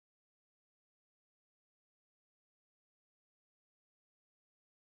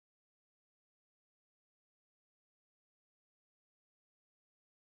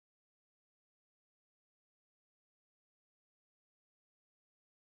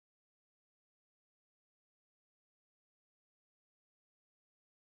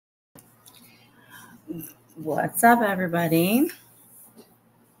What's up, everybody?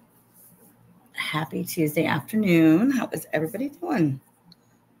 Happy Tuesday afternoon. How is everybody doing?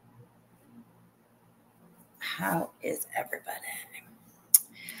 How is everybody?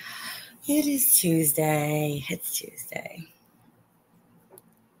 It is Tuesday. It's Tuesday.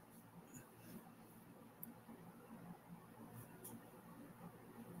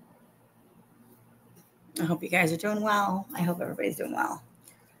 I hope you guys are doing well. I hope everybody's doing well.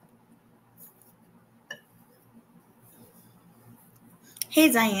 Hey,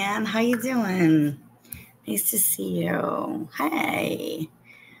 Diane. How you doing? Nice to see you. Hey.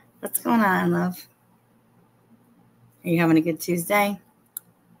 What's going on, love? Are you having a good Tuesday?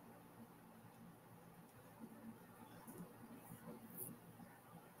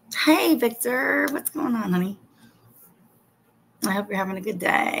 Hey, Victor. What's going on, honey? I hope you're having a good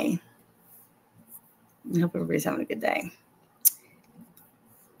day. I hope everybody's having a good day.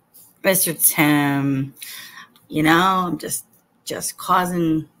 Mr. Tim, I'm just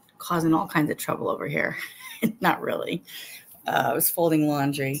causing all kinds of trouble over here. Not really. I was folding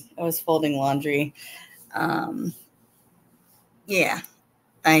laundry. Yeah,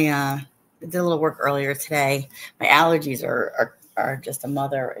 I did a little work earlier today. My allergies are just a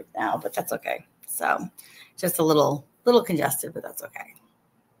mother right now, but that's okay. So just a little congested, but that's okay.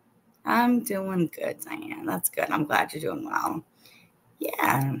 I'm doing good, Diane. That's good. I'm glad you're doing well.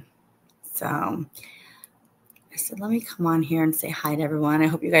 Yeah. So I said, let me come on here and say hi to everyone. I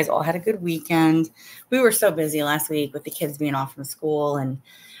hope you guys all had a good weekend. We were so busy last week with the kids being off from school, and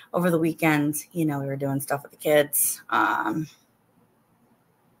over the weekend, we were doing stuff with the kids. Lots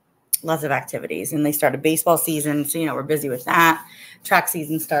of activities, and they started baseball season. So, we're busy with that. Track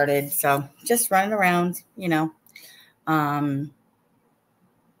season started. So just running around,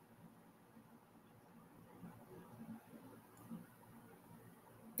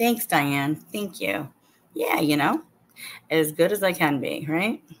 Thanks, Diane. Thank you. Yeah, as good as I can be,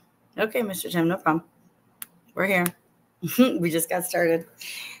 right? Okay, Mr. Tim, no problem. We're here. We just got started.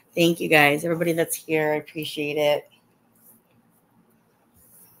 Thank you, guys. Everybody that's here, I appreciate it.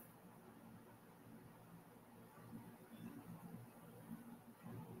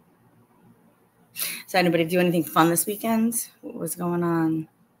 So anybody do anything fun this weekend? What was going on?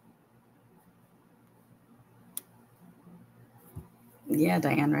 Yeah,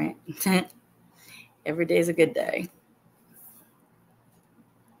 Diane, right? Every day is a good day.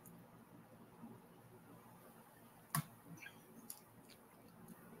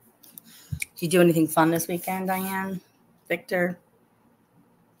 Did you do anything fun this weekend, Diane? Victor?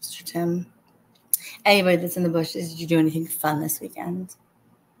 Mr. Tim? Anybody that's in the bushes, did you do anything fun this weekend?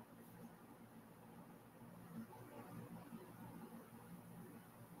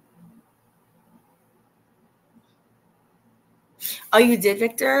 Oh, you did,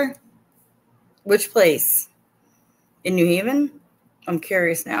 Victor? Which place? In New Haven? I'm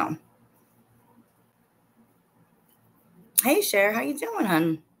curious now. Hey, Cher, how you doing,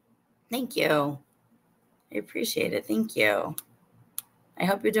 hon? Thank you. I appreciate it. Thank you. I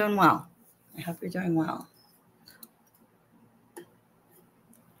hope you're doing well.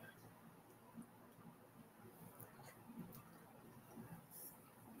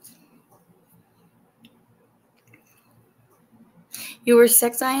 You were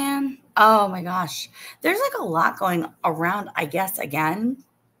sick, Diane? Oh my gosh. There's like a lot going around, I guess, again.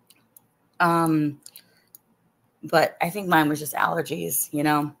 But I think mine was just allergies,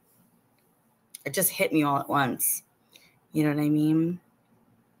 It just hit me all at once. You know what I mean?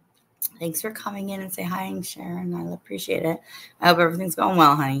 Thanks for coming in and say hi, Sharon. I appreciate it. I hope everything's going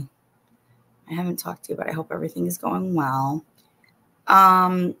well, honey. I haven't talked to you, but I hope everything is going well.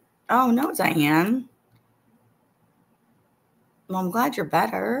 Oh no, Diane. Well, I'm glad you're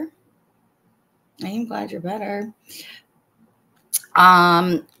better. I am glad you're better.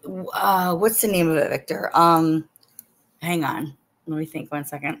 What's the name of it, Victor? Hang on. Let me think 1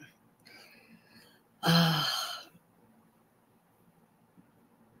 second. I'm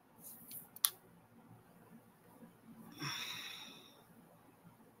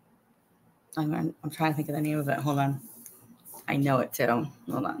trying to think of the name of it. Hold on. I know it too.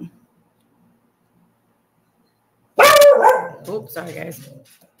 Hold on. Oops, sorry guys.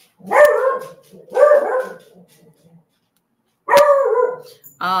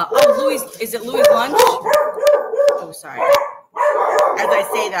 Louis, is it Louis Lunch? Oh, sorry. As I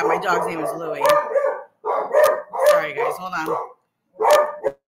say that, my dog's name is Louis. Sorry guys, hold on.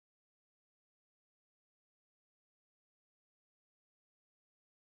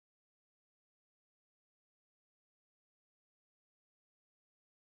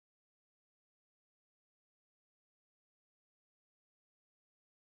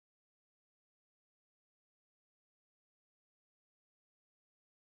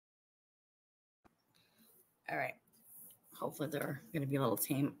 All right. Hopefully they're going to be a little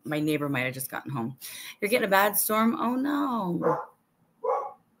tame. My neighbor might have just gotten home. You're getting a bad storm? Oh, no.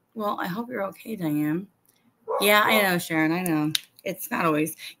 Well, I hope you're okay, Diane. Yeah, I know, Sharon. I know. It's not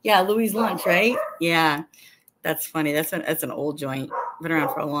always. Yeah, Louis Lunch, right? Yeah. That's funny. That's an old joint. Been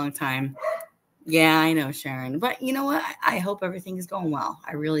around for a long time. Yeah, I know, Sharon. But you know what? I hope everything is going well.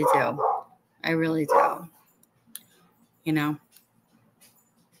 I really do. I really do. You know,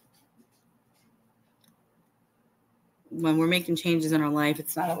 when we're making changes in our life,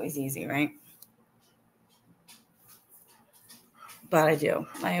 it's not always easy, right? But I do.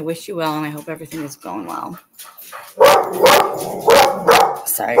 I wish you well, and I hope everything is going well.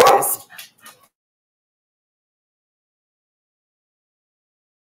 Sorry, guys.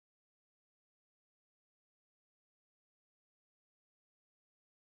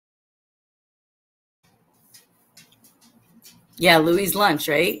 Yeah, Louis Lunch,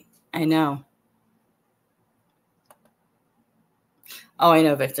 right? I know. Oh, I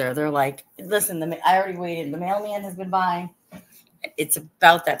know, Victor. They're like, listen, I already waited. The mailman has been by. It's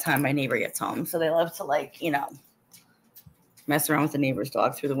about that time my neighbor gets home. So they love to, like, mess around with the neighbor's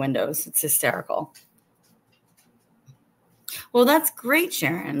dog through the windows. It's hysterical. Well, that's great,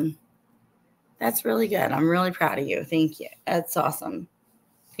 Sharon. That's really good. I'm really proud of you. Thank you. That's awesome.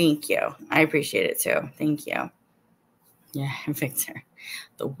 Thank you. I appreciate it too. Thank you. Yeah, Victor.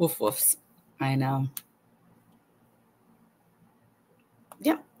 The woof woofs. I know.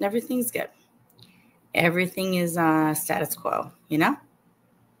 Yep, everything's good. Everything is status quo,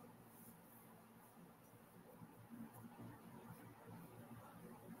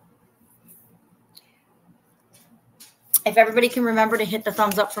 If everybody can remember to hit the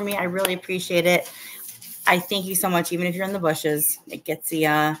thumbs up for me, I really appreciate it. I thank you so much. Even if you're in the bushes, it gets the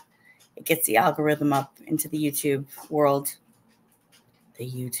algorithm up into the YouTube world. The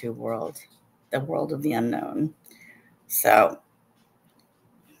YouTube world. The world of the unknown. So,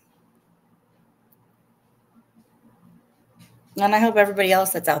 and I hope everybody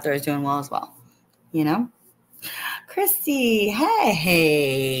else that's out there is doing well as well. Christy,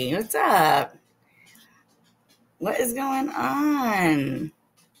 hey, what's up? What is going on?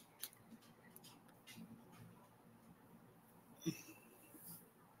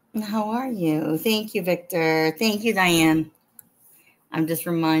 How are you? Thank you, Victor. Thank you, Diane. I'm just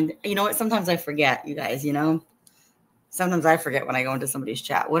reminded. You know what? Sometimes I forget, you guys, Sometimes I forget when I go into somebody's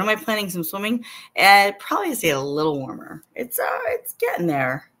chat. When am I planning some swimming? Probably stay a little warmer. It's getting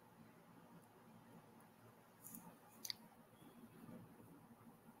there.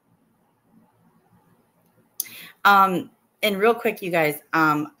 And real quick, you guys,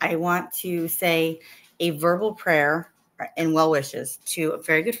 I want to say a verbal prayer and well wishes to a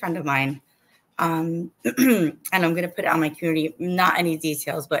very good friend of mine. And I'm going to put it on my community, not any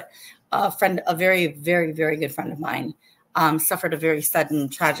details, but a very, very, very good friend of mine, suffered a very sudden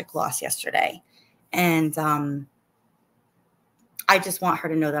tragic loss yesterday. And I just want her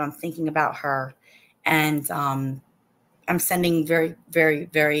to know that I'm thinking about her, and I'm sending very, very,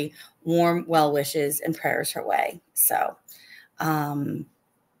 very warm well wishes and prayers her way. So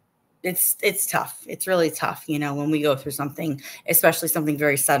it's tough. It's really tough, when we go through something, especially something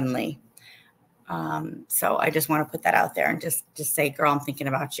very suddenly. So I just want to put that out there and just say, girl, I'm thinking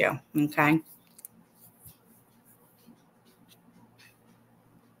about you. Okay.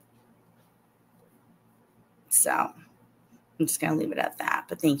 So I'm just going to leave it at that,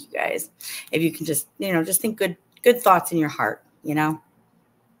 but thank you guys. If you can just think good thoughts in your heart,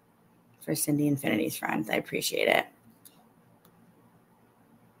 for Cindy Infinity's friends. I appreciate it.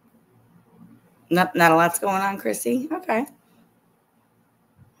 Not a lot's going on, Chrissy. Okay.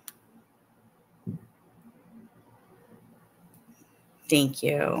 Thank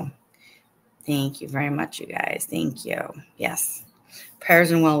you. Thank you very much, you guys. Thank you. Yes.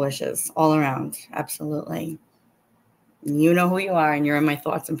 Prayers and well wishes all around. Absolutely. You know who you are, and you're in my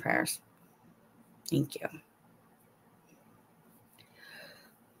thoughts and prayers. Thank you.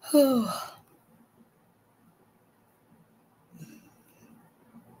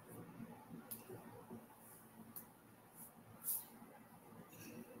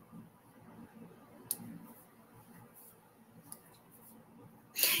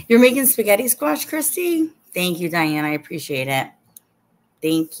 You're making spaghetti squash, Christy? Thank you, Diane. I appreciate it.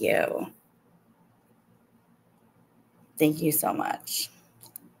 Thank you. Thank you so much.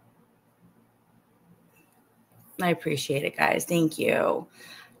 I appreciate it, guys. Thank you.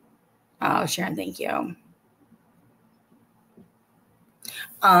 Oh, Sharon, thank you.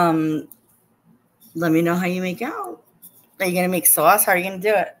 Let me know how you make out. Are you going to make sauce? How are you going to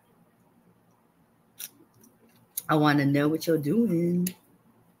do it? I want to know what you're doing.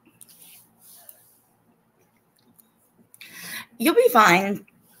 You'll be fine.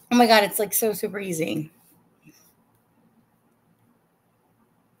 Oh my God, it's like so super easy.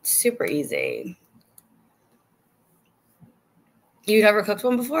 Super easy. You never cooked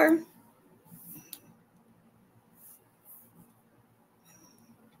one before?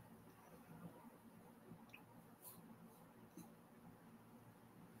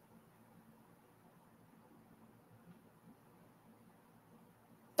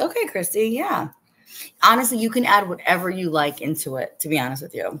 Okay, Christy. Yeah. Honestly, you can add whatever you like into it, to be honest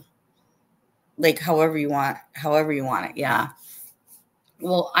with you. Like however you want it. Yeah.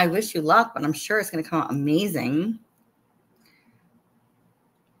 Well, I wish you luck, but I'm sure it's going to come out amazing.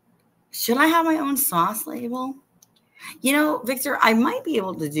 Should I have my own sauce label? You know, Victor, I might be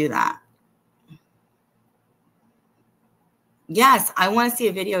able to do that. Yes, I want to see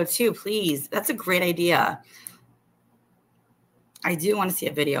a video too, please. That's a great idea. I do want to see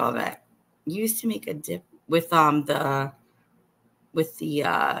a video of it. You used to make a dip with the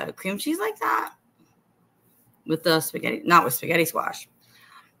cream cheese like that? With the spaghetti, not with spaghetti squash.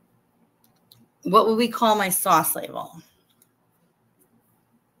 What would we call my sauce label?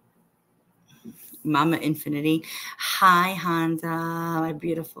 Mama Infinity. Hi, Honda, my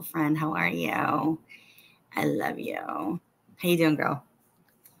beautiful friend. How are you? I love you. How you doing, girl?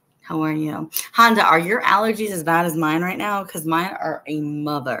 How are you? Honda, are your allergies as bad as mine right now? Because mine are a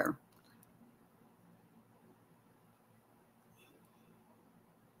mother.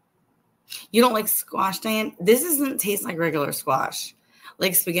 You don't like squash, Diane? This doesn't taste like regular squash.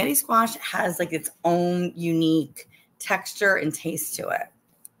 Like spaghetti squash has like its own unique texture and taste to it.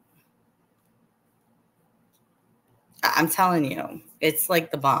 I'm telling you, it's like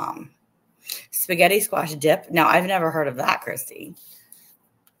the bomb. Spaghetti squash dip. Now, I've never heard of that, Christy.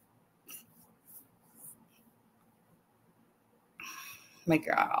 My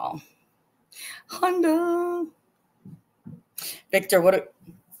girl. Honda. Victor,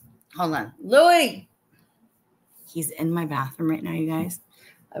 hold on. Louis. He's in my bathroom right now, you guys.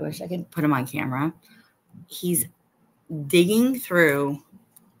 I wish I could put him on camera. He's digging through.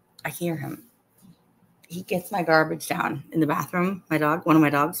 I hear him. He gets my garbage down in the bathroom, my dog, one of my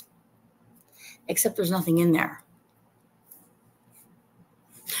dogs. Except there's nothing in there.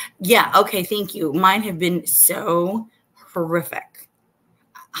 Yeah, okay, thank you. Mine have been so horrific.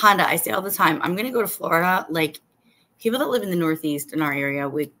 Honda, I say all the time, I'm going to go to Florida. Like, people that live in the Northeast in our area,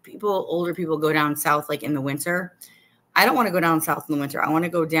 older people go down south, like in the winter. I don't want to go down south in the winter. I want to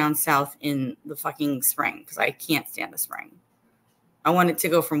go down south in the fucking spring because I can't stand the spring. I want it to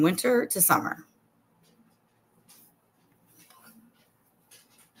go from winter to summer.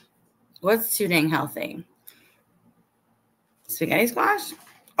 What's too dang healthy? Spaghetti squash?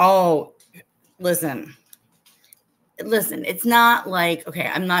 Oh, listen, it's not like,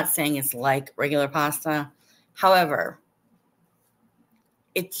 okay, I'm not saying it's like regular pasta. However,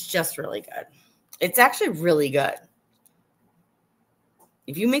 it's just really good. It's actually really good.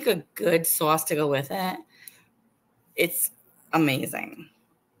 If you make a good sauce to go with it, it's amazing.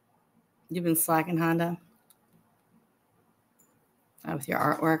 You've been slacking, Honda? With your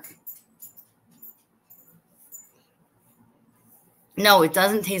artwork? No, it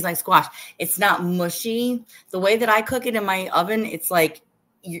doesn't taste like squash. It's not mushy. The way that I cook it in my oven, it's like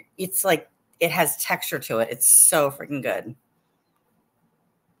it has texture to it. It's so freaking good.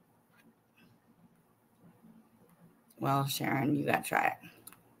 Well, Sharon, you got to try it.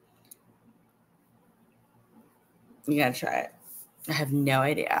 You got to try it. I have no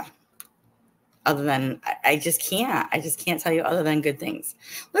idea. Other than, I just can't. I just can't tell you other than good things.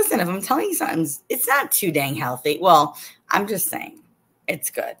 Listen, if I'm telling you something, it's not too dang healthy. Well, I'm just saying it's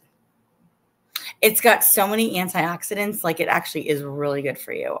good. It's got so many antioxidants. Like, it actually is really good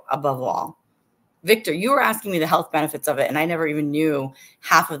for you, above all. Victor, you were asking me the health benefits of it, and I never even knew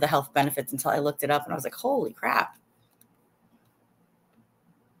half of the health benefits until I looked it up, and I was like, holy crap.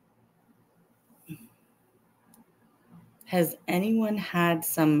 Has anyone had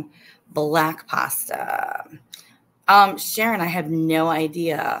some black pasta? Sharon, I have no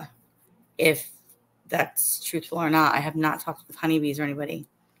idea if that's truthful or not. I have not talked with honeybees or anybody.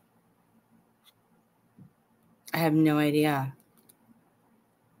 I have no idea.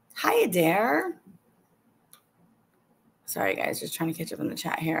 Hi, Adair. Sorry, guys, just trying to catch up in the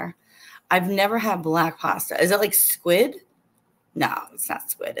chat here. I've never had black pasta. Is it like squid? No, it's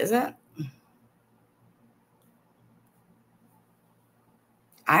not squid, is it?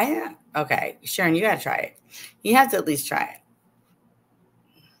 Okay, Sharon, you gotta try it. You have to at least try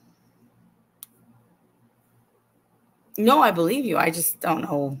it. No, I believe you. I just don't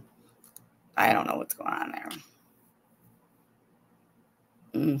know. I don't know what's going on there.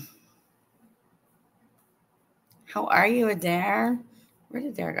 How are you, Adair? Where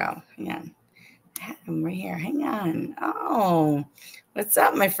did Adair go? Hang on. I had him right here. Hang on. Oh, what's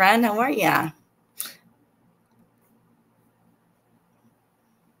up, my friend? How are you? Are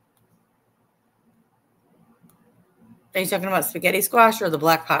you talking about spaghetti squash or the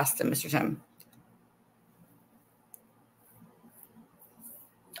black pasta, Mr. Tim?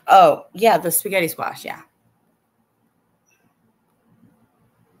 Oh, yeah, the spaghetti squash, yeah.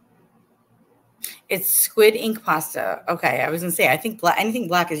 It's squid ink pasta. Okay, I was gonna say, I think anything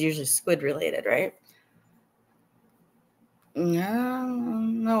black is usually squid related, right?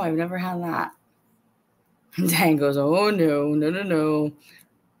 No, I've never had that. Dan goes, oh no.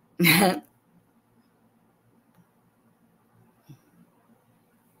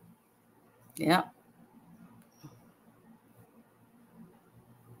 Yeah.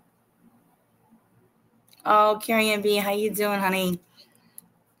 Oh, Carrie Ann B, how you doing, honey?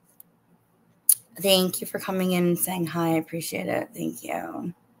 Thank you for coming in and saying hi. I appreciate it. Thank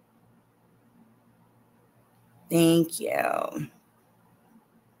you. Thank you. Are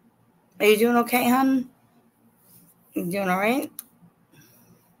you doing okay, hon? You doing all right?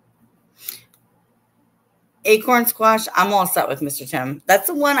 Acorn squash, I'm all set with Mr. Tim. That's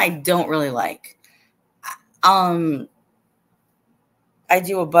the one I don't really like. I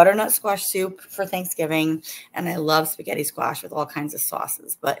do a butternut squash soup for Thanksgiving, and I love spaghetti squash with all kinds of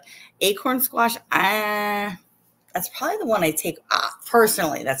sauces. But acorn squash, that's probably the one I take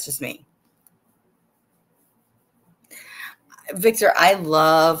personally. That's just me. Victor, I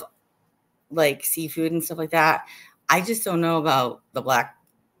love like seafood and stuff like that. I just don't know about the black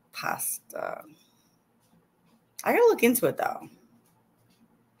pasta. I gotta look into it though.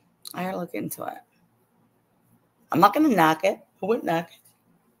 I gotta look into it. I'm not gonna knock it. I wouldn't knock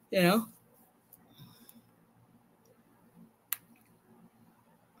it, you know?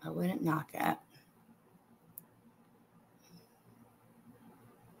 I wouldn't knock it.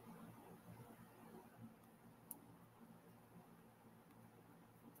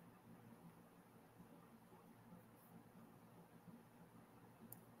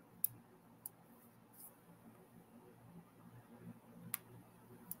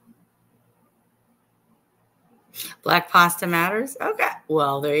 Black pasta matters? Okay.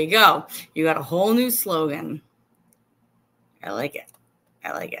 Well, there you go. You got a whole new slogan. I like it.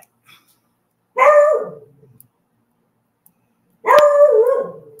 I like it.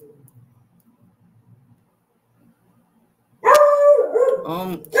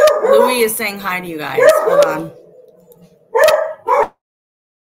 Louis is saying hi to you guys. Hold on.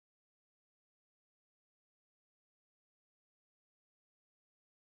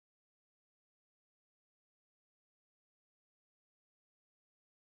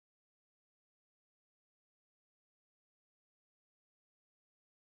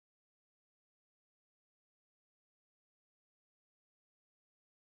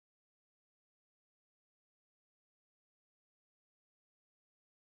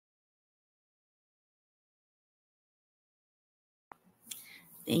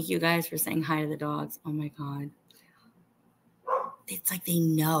 Thank you guys for saying hi to the dogs. Oh my God. It's like they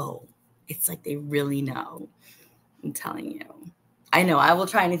know. It's like they really know. I'm telling you. I know. I will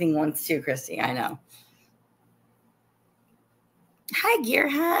try anything once too, Christy. I know. Hi,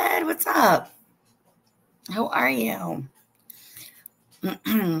 Gearhead. What's up? How are you?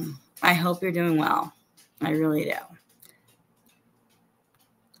 I hope you're doing well. I really do.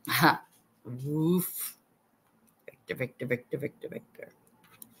 Huh. Woof. Victor.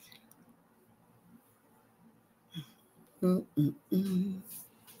 I'm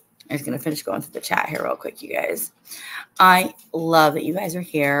just going to finish going through the chat here real quick, you guys. I love that you guys are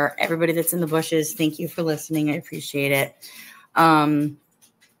here. Everybody that's in the bushes, thank you for listening. I appreciate it.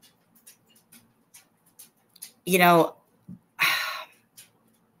 You know,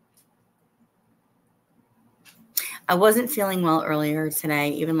 I wasn't feeling well earlier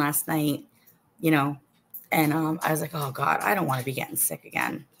today, even last night, you know, and I was like, oh God, I don't want to be getting sick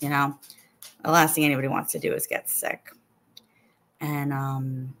again. You know, the last thing anybody wants to do is get sick. And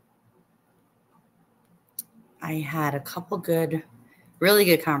I had a couple really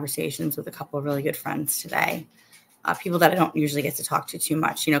good conversations with a couple of really good friends today. People that I don't usually get to talk to too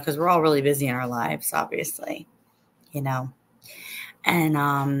much, you know, because we're all really busy in our lives, obviously, you know. And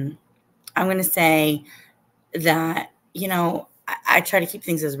I'm going to say that, you know, I try to keep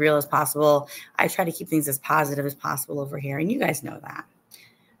things as real as possible. I try to keep things as positive as possible over here. And you guys know that.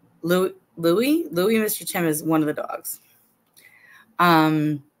 Louis, Mr. Tim is one of the dogs.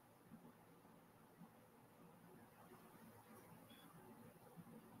 And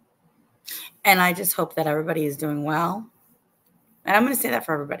I just hope that everybody is doing well. And I'm going to say that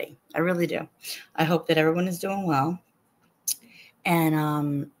for everybody. I really do. I hope that everyone is doing well.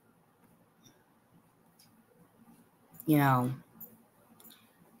 And, you know,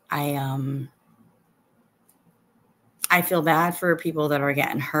 I feel bad for people that are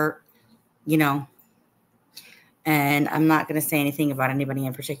getting hurt, you know, and I'm not going to say anything about anybody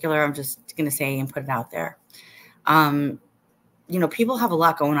in particular. I'm just going to say and put it out there. You know, people have a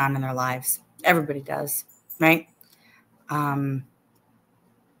lot going on in their lives. Everybody does, right? And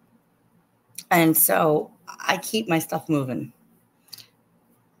so I keep my stuff moving,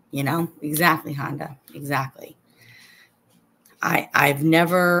 you know, exactly, Honda, exactly. I have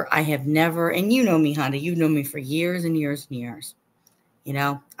never, and you know me, Honda, you've known me for years and years and years. You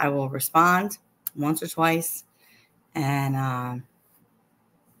know, I will respond once or twice, and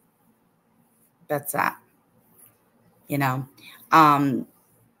that's that. You know,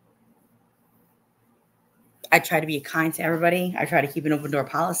 I try to be kind to everybody. I try to keep an open door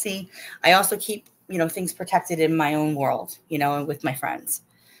policy. I also keep, you know, things protected in my own world, you know, and with my friends.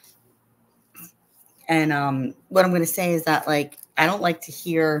 And what I'm going to say is that, like, I don't like to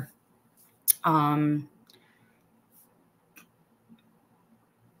hear, I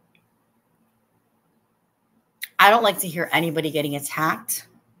don't like to hear anybody getting attacked.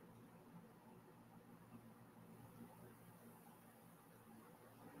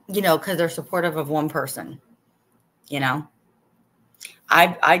 You know, because they're supportive of one person. You know,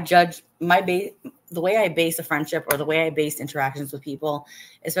 I judge the way I base a friendship or the way I base interactions with people,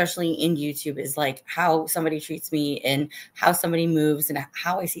 especially in YouTube, is like how somebody treats me and how somebody moves and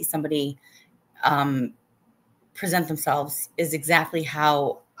how I see somebody present themselves is exactly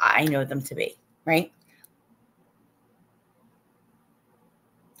how I know them to be, right?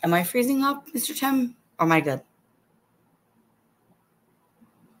 Am I freezing up, Mr. Tim, or am I good?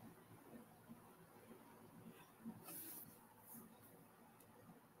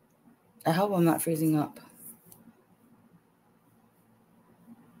 I hope I'm not freezing up.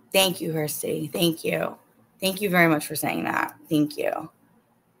 Thank you, Kirsty. Thank you. Thank you very much for saying that. Thank you.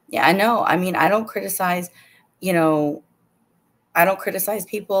 Yeah, I know. I mean, I don't criticize, you know, I don't criticize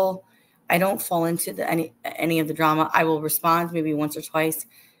people. I don't fall into any of the drama. I will respond maybe once or twice.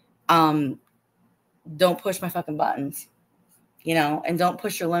 Um, don't push my fucking buttons, you know, and don't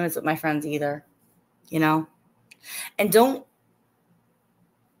push your limits with my friends either, you know, and don't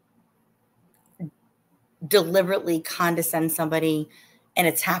deliberately condescend somebody and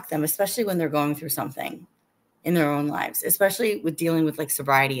attack them, especially when they're going through something in their own lives, especially with dealing with like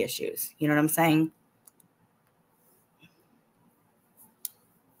sobriety issues. You know what I'm saying?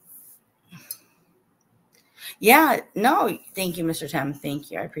 Yeah, no, thank you, Mr. Tim. Thank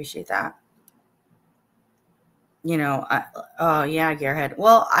you. I appreciate that. You know, oh yeah, Gearhead.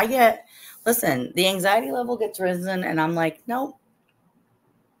 Well, listen, the anxiety level gets risen and I'm like, nope.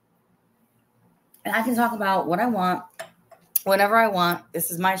 And I can talk about what I want, whenever I want. This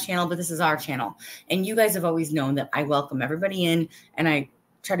is my channel, but this is our channel. And you guys have always known that I welcome everybody in and I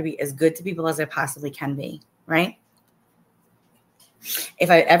try to be as good to people as I possibly can be, right? If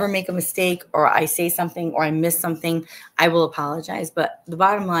I ever make a mistake or I say something or I miss something, I will apologize. But the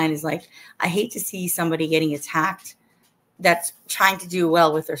bottom line is, like, I hate to see somebody getting attacked that's trying to do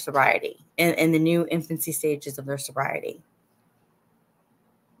well with their sobriety in the new infancy stages of their sobriety.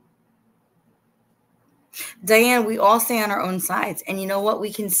 Diane, we all stay on our own sides. And you know what?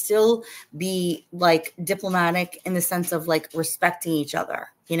 We can still be like diplomatic in the sense of like respecting each other.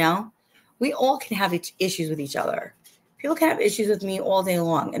 You know, we all can have issues with each other. People can have issues with me all day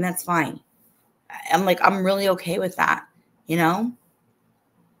long, and that's fine. I'm really okay with that. You know,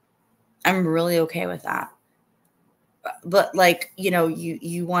 I'm really okay with that. But like, you know,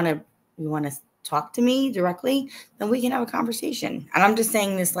 you want to talk to me directly, then we can have a conversation. And I'm just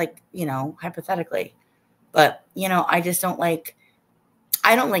saying this like, you know, hypothetically. But, you know, I don't like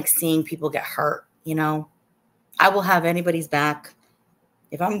seeing people get hurt, you know. I will have anybody's back.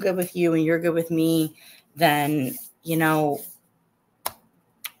 If I'm good with you and you're good with me, then, you know,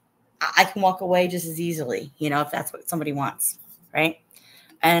 I can walk away just as easily, you know, if that's what somebody wants, right?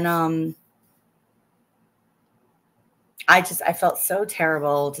 And I felt so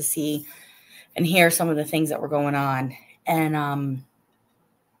terrible to see and hear some of the things that were going on. And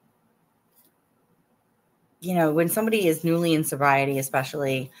you know, when somebody is newly in sobriety,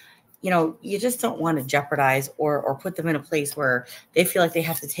 especially, you know, you just don't want to jeopardize or put them in a place where they feel like they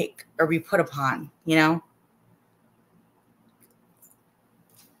have to take or be put upon, you know?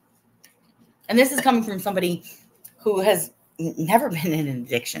 And this is coming from somebody who has never been in an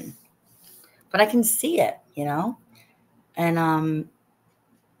addiction, but I can see it, you know? And,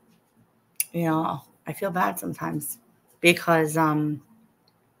 you know, I feel bad sometimes. because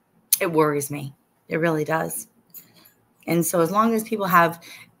it worries me. It really does. And so as long as people have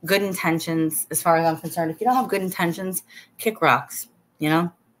good intentions, as far as I'm concerned, if you don't have good intentions, kick rocks,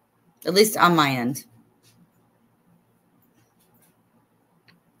 at least on my end.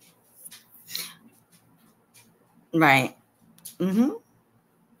 Right. Mm-hmm.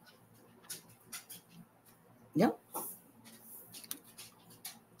 Yep.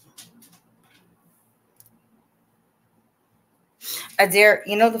 Adair,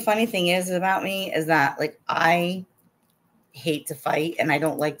 the funny thing is about me is that I hate to fight and I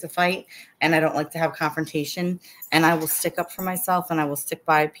don't like to fight and I don't like to have confrontation, and I will stick up for myself and I will stick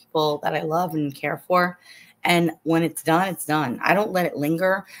by people that I love and care for. And when it's done, it's done. I don't let it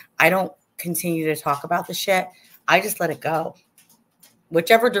linger. I don't continue to talk about the shit. I just let it go.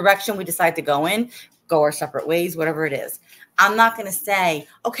 Whichever direction we decide to go in, go our separate ways, whatever it is. I'm not going to say,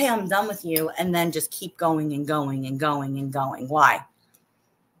 okay, I'm done with you, and then just keep going and going and going and going. Why?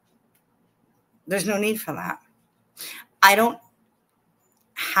 There's no need for that. I don't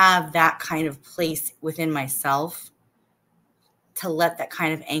have that kind of place within myself to let that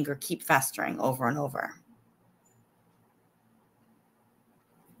kind of anger keep festering over and over.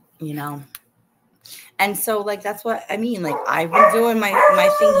 And so that's what I mean. I've been doing my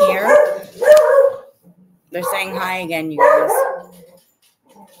thing here. They're saying hi again, you guys.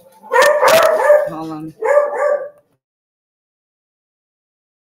 Hold on.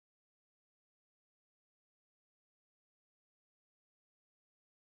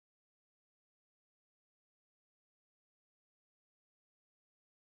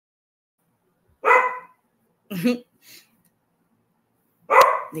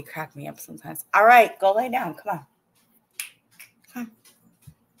 They crack me up sometimes. All right, go lay down. Come on.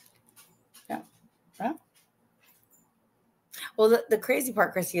 Yeah. Well, the crazy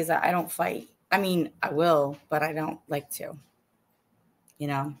part, Christy, is that I don't fight. I mean, I will, but I don't like to.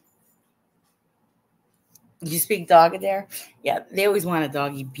 You speak dog there? Yeah, they always want a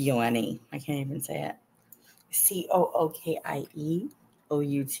doggy, B-O-N-E. I can't even say it.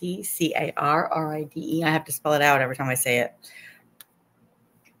 COOKIEOUTCARRIDE. I have to spell it out every time I say it.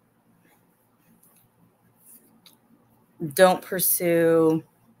 Don't pursue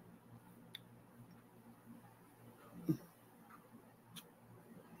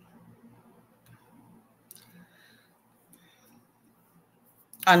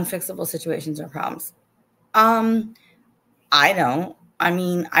unfixable situations or problems. I don't. I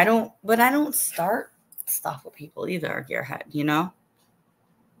mean, I don't, but I don't start stuff with people either, gearhead,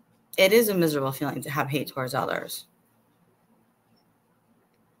 It is a miserable feeling to have hate towards others.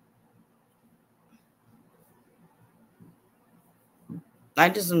 I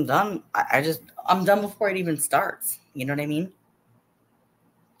just am done. I'm done before it even starts. You know what I mean?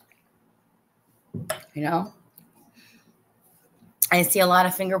 I see a lot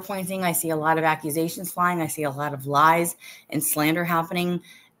of finger pointing. I see a lot of accusations flying. I see a lot of lies and slander happening.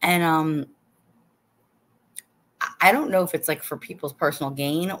 And I don't know if it's for people's personal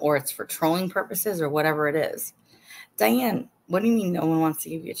gain or it's for trolling purposes or whatever it is. Diane, what do you mean no one wants to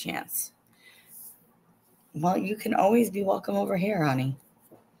give you a chance? Well, you can always be welcome over here, honey.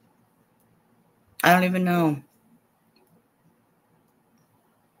 I don't even know.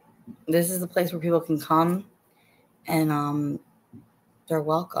 This is the place where people can come and they're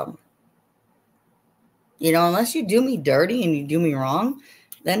welcome. Unless you do me dirty and you do me wrong,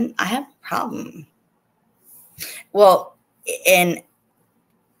 then I have a problem. Well, and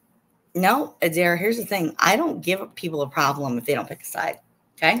no, Adair, here's the thing. I don't give people a problem if they don't pick a side.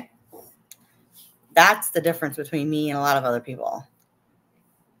 Okay? That's the difference between me and a lot of other people.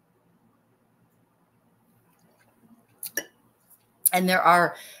 And there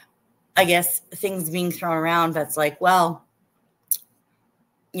are, I guess, things being thrown around that's well,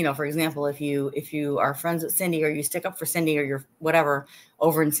 for example, if you are friends with Cindy or you stick up for Cindy or you're whatever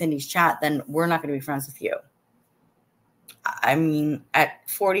over in Cindy's chat, then we're not going to be friends with you. I mean, at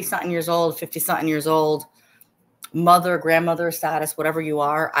 40-something years old, 50-something years old, mother, grandmother status, whatever you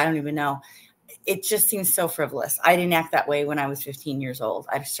are, I don't even know. It just seems so frivolous. I didn't act that way when I was 15 years old.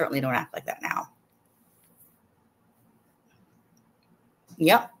 I certainly don't act like that now.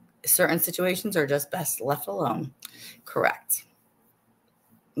 Yep. Certain situations are just best left alone. Correct.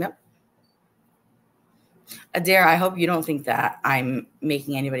 Yep. Adair, I hope you don't think that I'm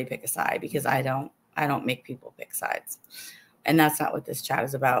making anybody pick a side, because I don't make people pick sides. And that's not what this chat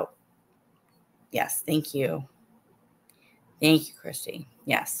is about. Yes. Thank you. Thank you, Christy.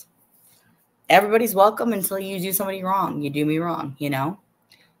 Yes. Everybody's welcome until you do somebody wrong. You do me wrong,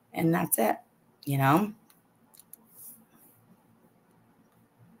 and that's it,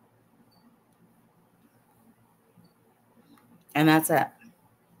 And that's it.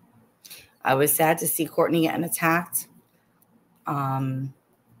 I was sad to see Courtney getting attacked.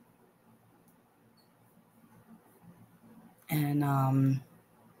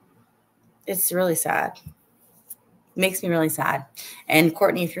 It's really sad. Makes me really sad. And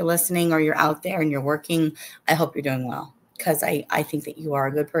Courtney, if you're listening or you're out there and you're working, I hope you're doing well, because I think that you are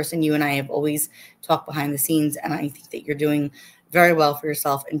a good person. You and I have always talked behind the scenes, and I think that you're doing very well for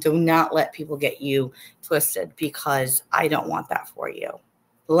yourself. And do not let people get you twisted, because I don't want that for you.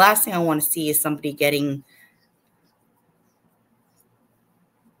 The last thing I want to see is somebody getting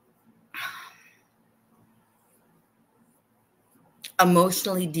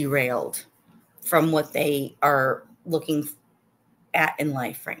emotionally derailed from what they are looking at in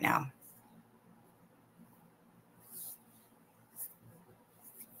life right now.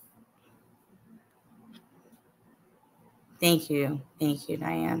 Thank you. Thank you,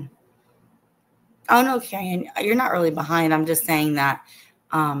 Diane. Oh, no, Karen, you're not really behind. I'm just saying that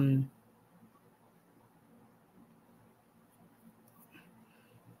I'm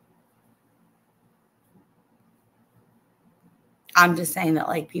just saying that,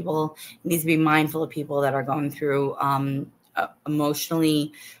 like, people need to be mindful of people that are going through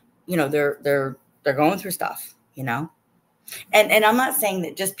emotionally, they're going through stuff, and I'm not saying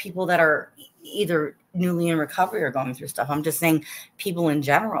that just people that are either newly in recovery are going through stuff. I'm just saying people in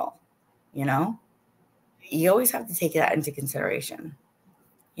general, you always have to take that into consideration,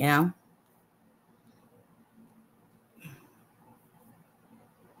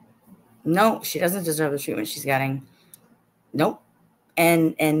 No, she doesn't deserve the treatment she's getting. Nope.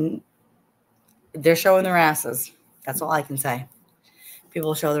 And they're showing their asses. That's all I can say.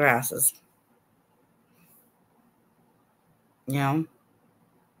 People show their asses.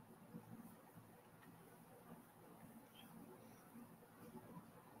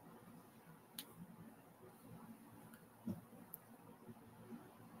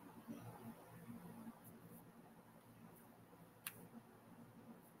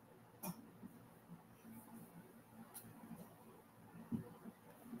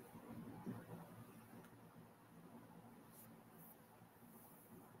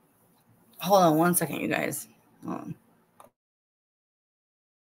 Hold on one second, you guys. Hold on.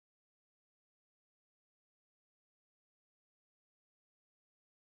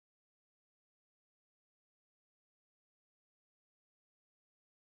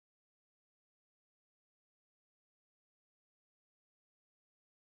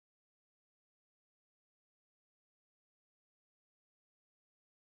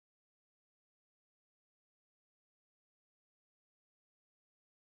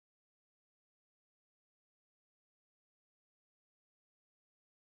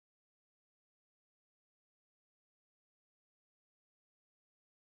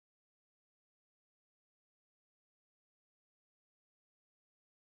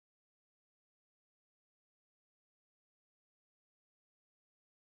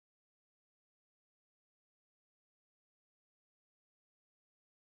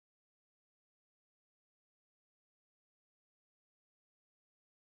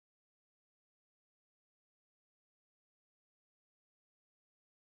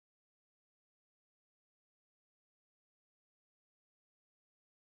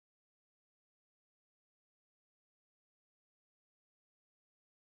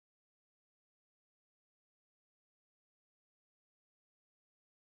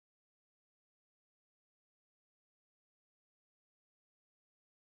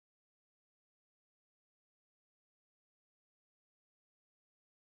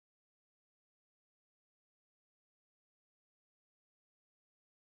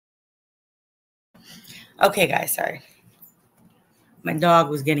 Okay, guys, sorry. My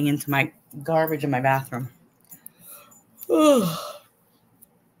dog was getting into my garbage in my bathroom. No,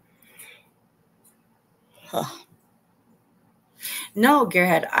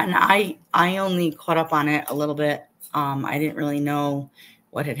 Gearhead, and I only caught up on it a little bit. I didn't really know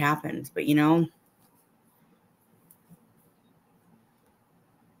what had happened, but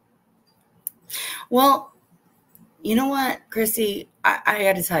well, you know what, Chrissy, I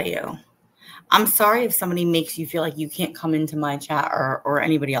got to tell you, I'm sorry if somebody makes you feel like you can't come into my chat or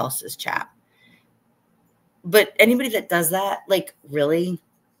anybody else's chat. But anybody that does that, like, really,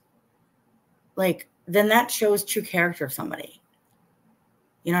 like, then that shows true character of somebody.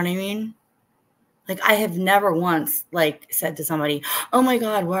 You know what I mean? Like, I have never once, like, said to somebody, oh my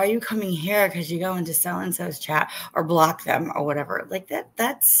God, why are you coming here? Because you go into so-and-so's chat or block them or whatever. Like,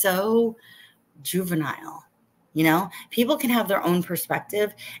 that's so juvenile. People can have their own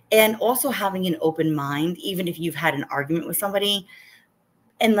perspective, and also having an open mind, even if you've had an argument with somebody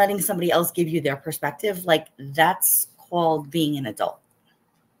and letting somebody else give you their perspective, like, that's called being an adult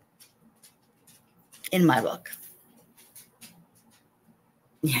in my book.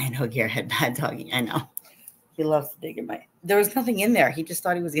 Yeah, I know Garrett had bad doggy. I know. He loves to dig in my. There was nothing in there. He just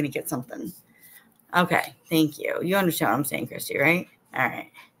thought he was going to get something. Okay, thank you. You understand what I'm saying, Christy, right? All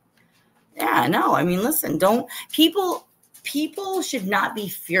right. Yeah, no. I mean, listen. Don't people should not be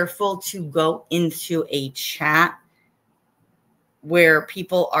fearful to go into a chat where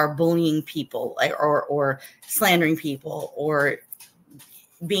people are bullying people or slandering people or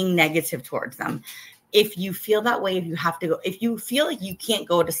being negative towards them. If you feel that way, if you have to go, if you feel like you can't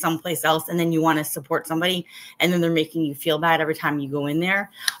go to someplace else and then you want to support somebody and then they're making you feel bad every time you go in there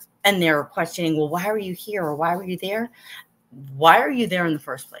and they're questioning, well, why were you here or why were you there? Why are you there in the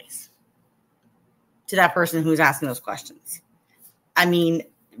first place? To that person who's asking those questions. I mean,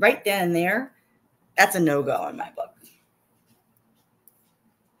 right then and there, that's a no-go in my book.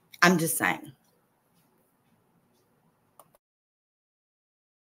 I'm just saying.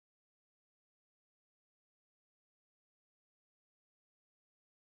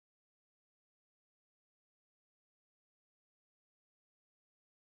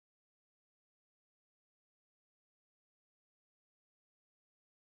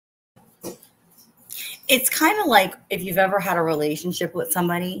 It's kind of like if you've ever had a relationship with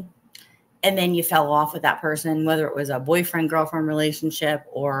somebody and then you fell off with that person, whether it was a boyfriend-girlfriend relationship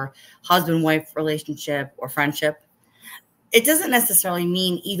or husband-wife relationship or friendship. It doesn't necessarily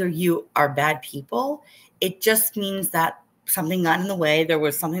mean either you are bad people. It just means that something got in the way. There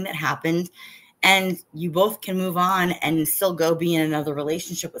was something that happened and you both can move on and still go be in another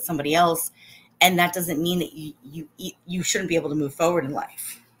relationship with somebody else. And that doesn't mean that you shouldn't be able to move forward in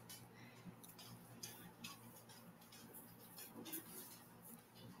life.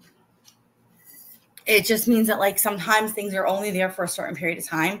 It just means that like sometimes things are only there for a certain period of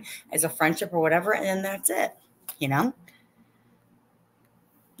time as a friendship or whatever. And then that's it, you know?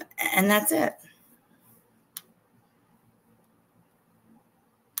 And that's it.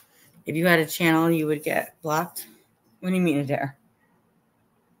 If you had a channel, you would get blocked. What do you mean, Adair?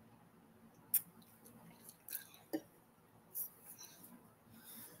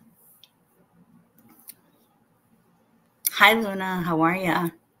 Hi, Luna. How are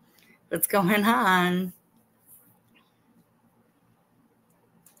you? What's going on?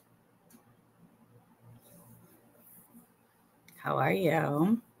 How are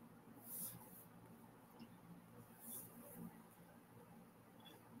you?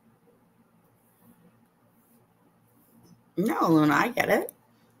 No, Luna, I get it.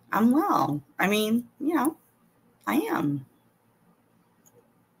 I'm well. I mean, you know, I am.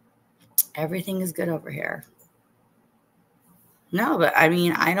 Everything is good over here. No, but I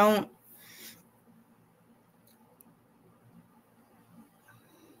mean, I don't.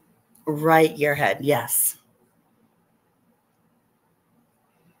 Right, your head. Yes.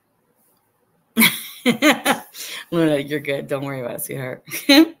 Luna, you're good. Don't worry about it, sweetheart.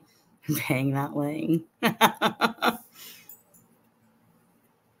 Bang that laying.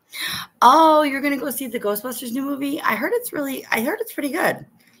 Oh, you're gonna go see the Ghostbusters new movie? I heard it's pretty good.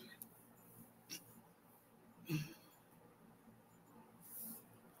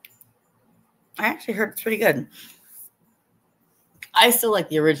 I actually heard it's pretty good. I still like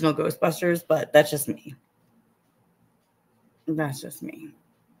the original Ghostbusters, but that's just me. That's just me.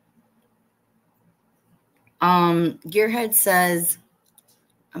 Gearhead says,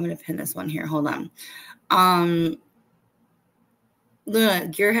 I'm gonna pin this one here. Hold on. Luna,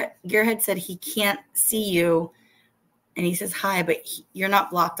 Gearhead said he can't see you, and he says hi, but you're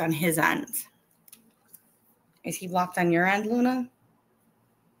not blocked on his end. Is he blocked on your end, Luna?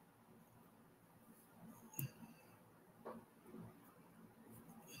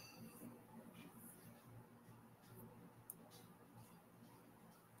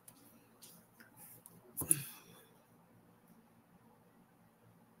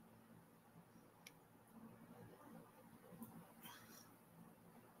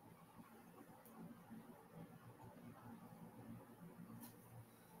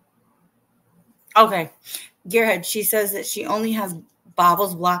 Okay. Gearhead, she says that she only has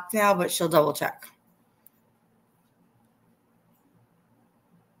Bobbles blocked now, but she'll double check.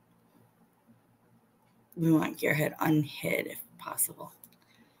 We want Gearhead unhid if possible.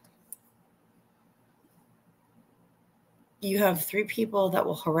 You have 3 people that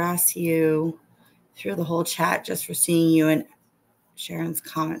will harass you through the whole chat just for seeing you in Sharon's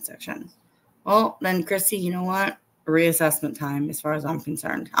comment section. Well, then, Christy, you know what? Reassessment time, as far as I'm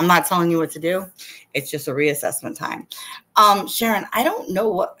concerned. I'm not telling you what to do. It's just a reassessment time. Sharon, I don't know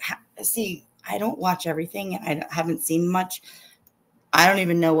what. See, I don't watch everything, and I haven't seen much. I don't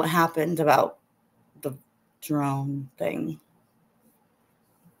even know what happened about drone thing.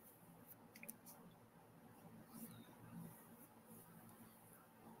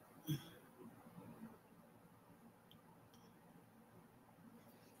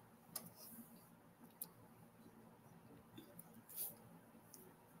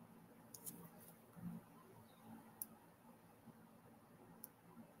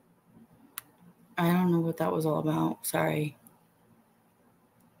 I don't know what that was all about. Sorry.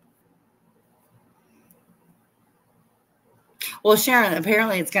 Well, Sharon,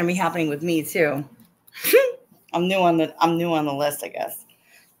 apparently it's going to be happening with me too. I'm new on the list, I guess.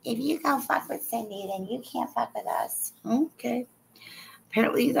 If you don't fuck with Cindy, then you can't fuck with us. Okay.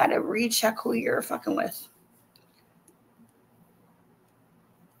 Apparently you got to recheck who you're fucking with.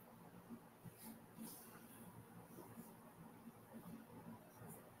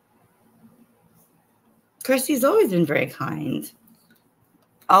 Christy's always been very kind.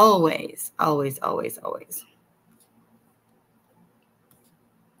 Always, always, always, always.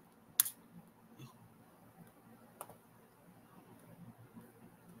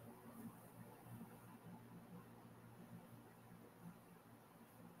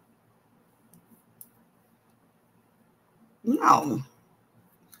 No.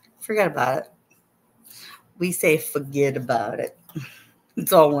 Forget about it. We say forget about it.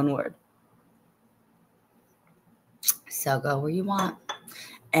 It's all one word. So go where you want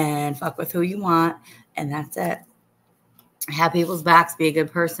and fuck with who you want, and that's it. Have people's backs, be a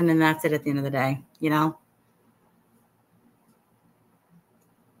good person, and that's it at the end of the day, you know?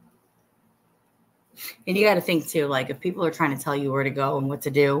 And you got to think too, like if people are trying to tell you where to go and what to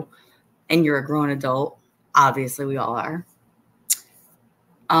do, and you're a grown adult, obviously we all are.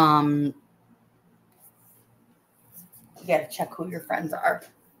 You got to check who your friends are,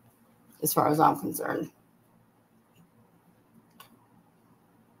 as far as I'm concerned.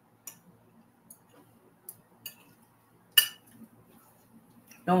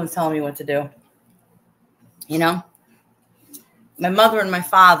 No one's telling me what to do. You know? My mother and my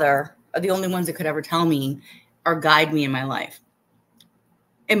father are the only ones that could ever tell me or guide me in my life.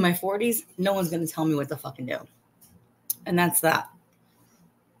 In my 40s, no one's going to tell me what to fucking do. And that's that.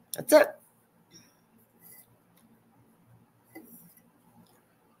 That's it.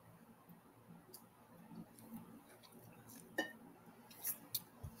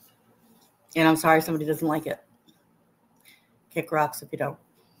 And I'm sorry somebody doesn't like it. Kick rocks if you don't.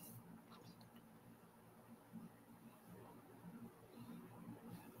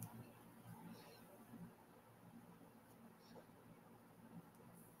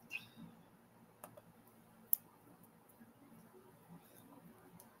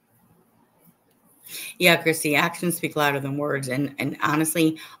 Yeah, Christy, actions speak louder than words. And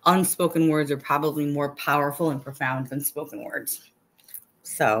honestly, unspoken words are probably more powerful and profound than spoken words.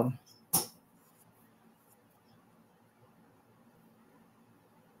 So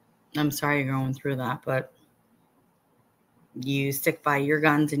I'm sorry you're going through that, but you stick by your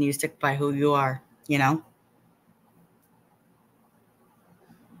guns and you stick by who you are, you know?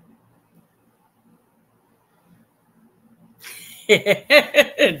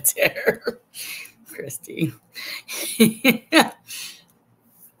 Dare, Christy. You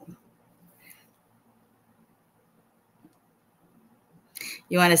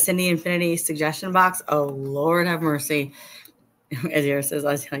want a Cindy Infinity suggestion box? Oh, Lord have mercy. Azir says,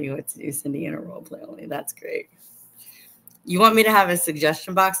 I'll tell you what to do, Cindy, in a role play only. That's great. You want me to have a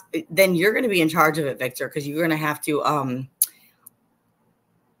suggestion box? Then you're going to be in charge of it, Victor, because you're going to have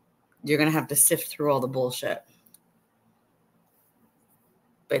to sift through all the bullshit.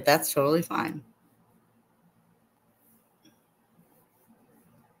 But that's totally fine.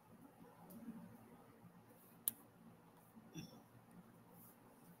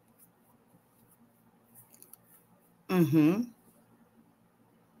 Mm-hmm.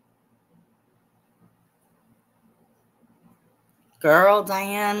 Girl,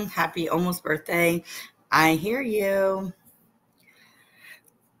 Diane, happy almost birthday. I hear you.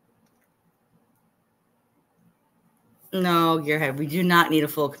 No, Gearhead, we do not need a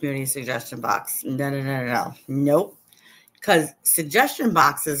full community suggestion box. No. Nope. Because suggestion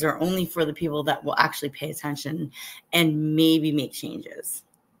boxes are only for the people that will actually pay attention and maybe make changes.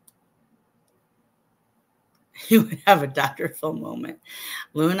 You would have a Dr. Phil moment.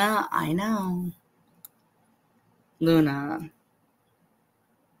 Luna, I know. Luna.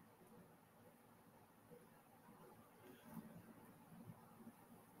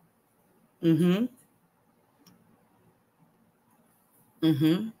 Mm-hmm.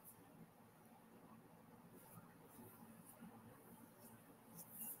 Mm-hmm.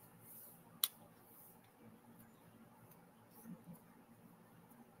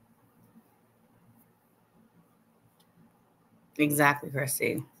 Exactly,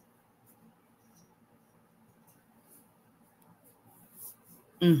 Christy.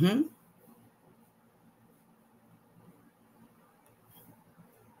 Mm-hmm.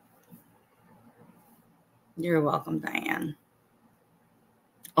 You're welcome, Diane.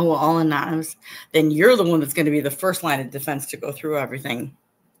 Oh, well, all anonymous. Then you're the one that's going to be the first line of defense to go through everything.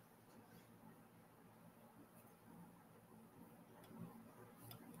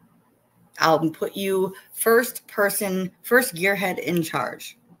 I'll put you first gearhead in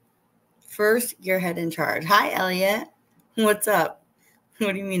charge. First gearhead in charge. Hi, Elliot. What's up?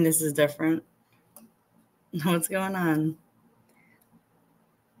 What do you mean this is different? What's going on?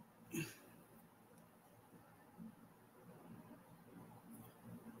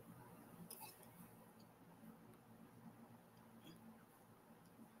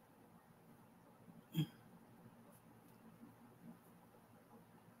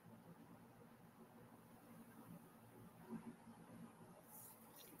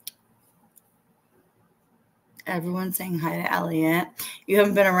 Everyone's saying hi to Elliot. You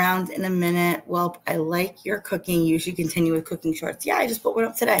haven't been around in a minute. Well, I like your cooking. You should continue with cooking shorts. Yeah, I just put one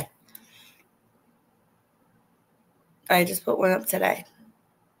up today.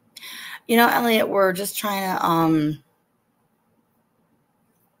 You know, Elliot, we're just trying to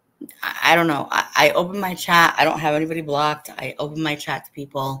I don't know. I open my chat. I don't have anybody blocked. I open my chat to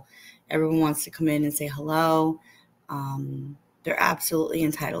people. Everyone wants to come in and say hello. They're absolutely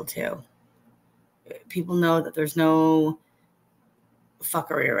entitled to. People know that there's no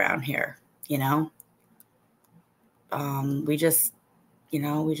fuckery around here, you know? We just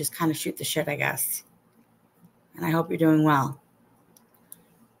kind of shoot the shit, I guess. And I hope you're doing well.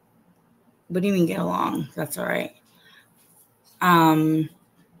 What do you mean get along? That's all right. I'm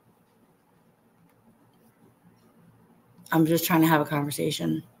just trying to have a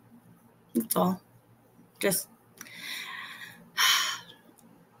conversation. That's all. Just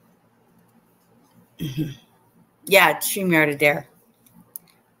yeah, it's StreamYard Adair.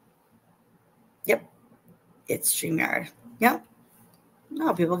 Yep. It's StreamYard. Yep.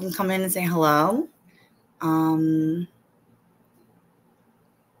 No, people can come in and say hello. And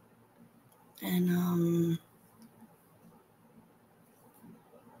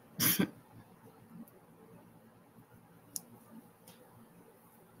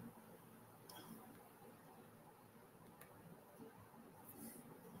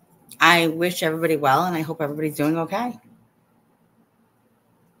I wish everybody well, and I hope everybody's doing okay.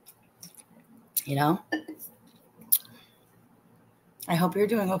 You know? I hope you're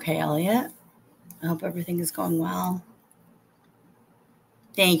doing okay, Elliot. I hope everything is going well.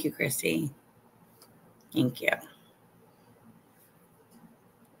 Thank you, Christy. Thank you.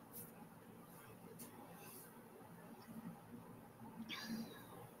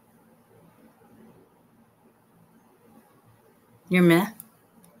 You're meh?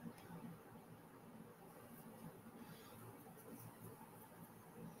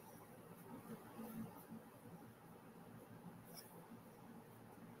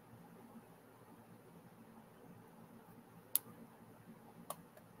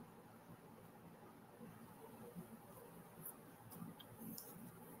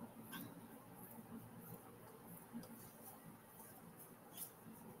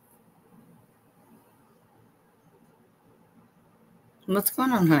 What's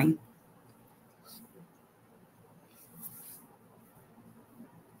going on, honey?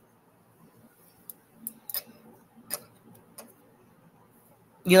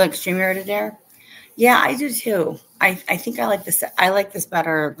 You like StreamYard Adair? Yeah, I do too. I think I like this. I like this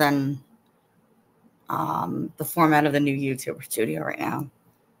better than the format of the new YouTube studio right now.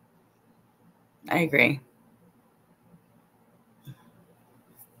 I agree.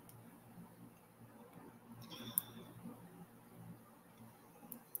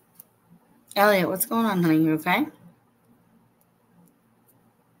 Elliot, what's going on, honey? You okay?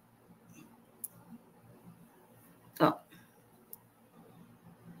 Oh.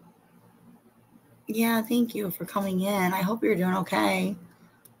 Yeah, thank you for coming in. I hope you're doing okay.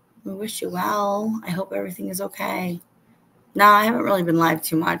 We wish you well. I hope everything is okay. No, I haven't really been live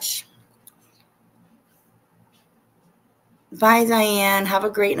too much. Bye, Diane. Have a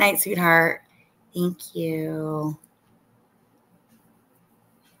great night, sweetheart. Thank you.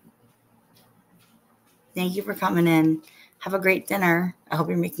 Thank you for coming in. Have a great dinner. I hope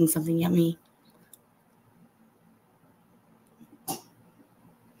you're making something yummy.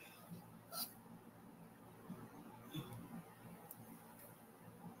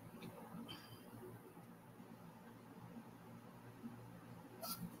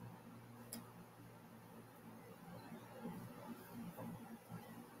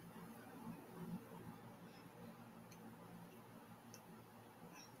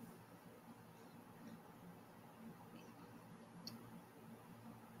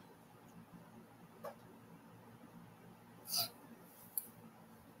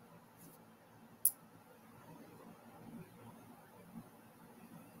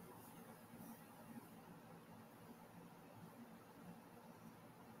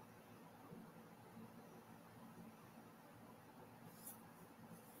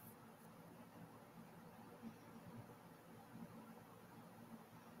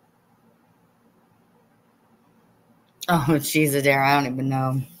 Oh, she's a dare. I don't even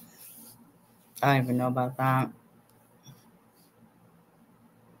know. I don't even know about that.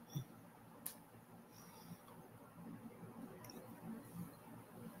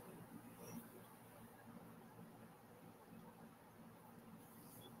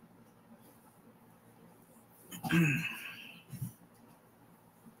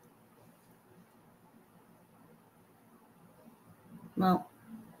 Well,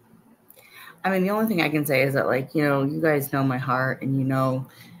 I mean, the only thing I can say is that, like, you guys know my heart, and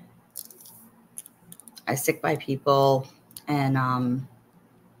I stick by people, and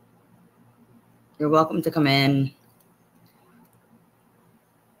you're welcome to come in.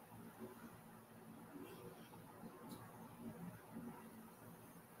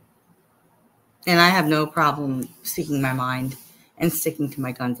 And I have no problem speaking my mind and sticking to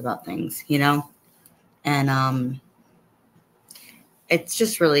my guns about things, And it's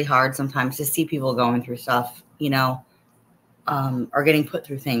just really hard sometimes to see people going through stuff, or getting put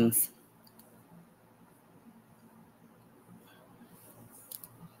through things.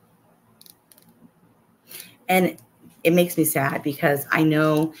 And it makes me sad because I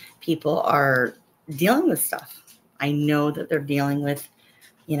know people are dealing with stuff. I know that they're dealing with,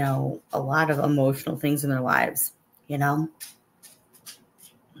 a lot of emotional things in their lives,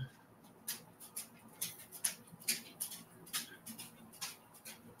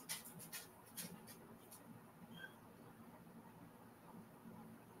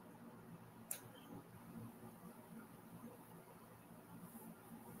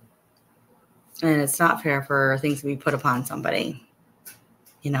 And it's not fair for things to be put upon somebody,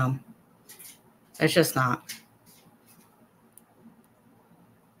 It's just not.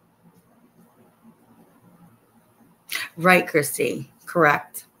 Right, Christy.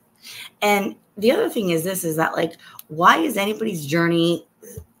 Correct. And the other thing is this, is that, like, why is anybody's journey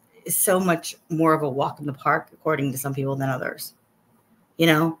so much more of a walk in the park, according to some people, than others?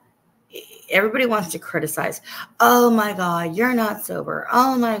 Everybody wants to criticize. Oh my God, you're not sober.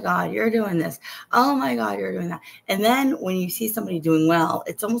 Oh my God, you're doing this. Oh my God, you're doing that. And then when you see somebody doing well,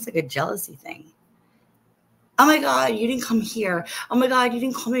 it's almost like a jealousy thing. Oh my God, you didn't come here. Oh my God, you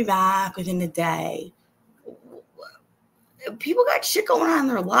didn't call me back within a day. People got shit going on in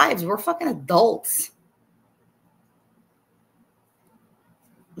their lives. We're fucking adults.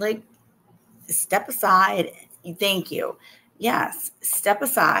 Like, step aside. Thank you. Yes, step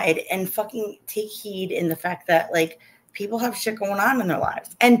aside and fucking take heed in the fact that, like, people have shit going on in their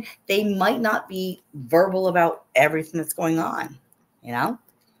lives, and they might not be verbal about everything that's going on.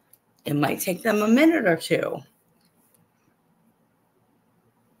 It might take them a minute or two.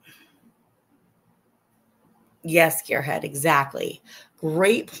 Yes, Gearhead, exactly.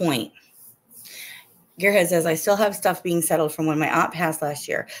 Great point. Gearhead says, I still have stuff being settled from when my aunt passed last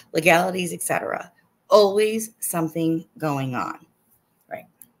year, legalities, etc. Always something going on. Right.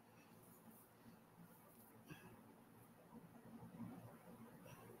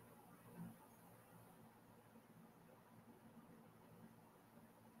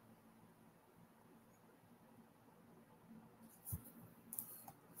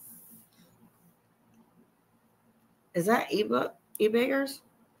 Is that e-beggars?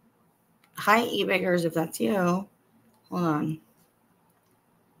 Hi, e-beggars, if that's you. Hold on.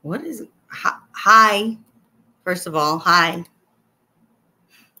 What is hi? First of all, hi.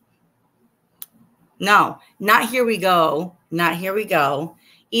 No, not here we go. Not here we go.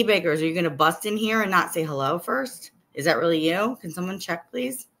 E-beggars, are you going to bust in here and not say hello first? Is that really you? Can someone check,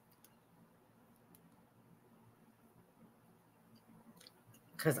 please?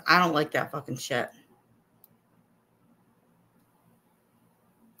 Because I don't like that fucking shit.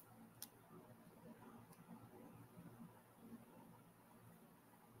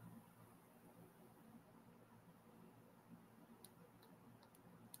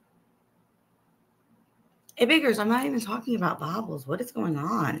 Hey, beggars, I'm not even talking about bobbles. What is going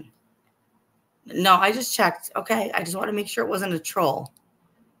on? No, I just checked. Okay. I just want to make sure it wasn't a troll.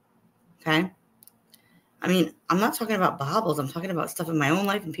 Okay. I mean, I'm not talking about bobbles. I'm talking about stuff in my own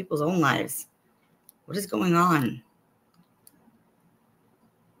life and people's own lives. What is going on?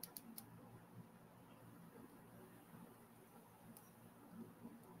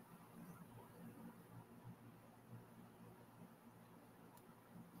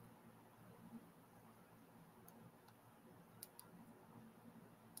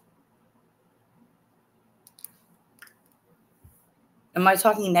 Am I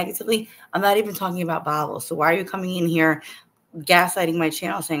talking negatively? I'm not even talking about bobbles. So why are you coming in here gaslighting my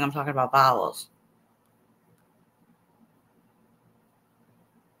channel saying I'm talking about bobbles?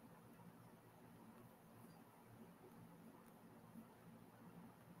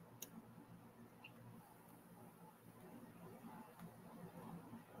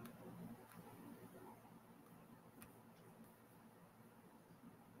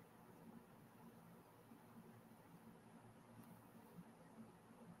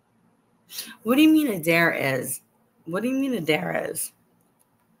 What do you mean Adair is? What do you mean Adair is?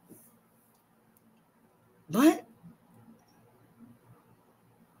 What?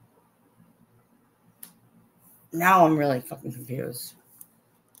 Now I'm really fucking confused.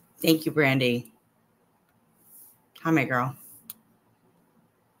 Thank you, Brandy. Hi, my girl.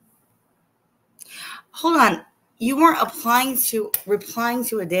 Hold on. You weren't replying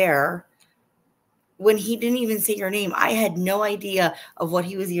to Adair when he didn't even say your name. I had no idea of what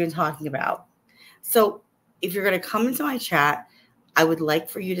he was even talking about. So if you're going to come into my chat, I would like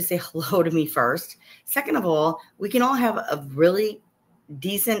for you to say hello to me first. Second of all, we can all have a really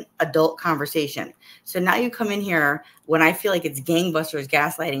decent adult conversation. So now you come in here when I feel like it's gangbusters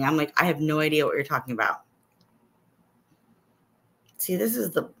gaslighting. I'm like, I have no idea what you're talking about. See, this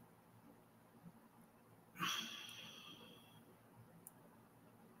is the...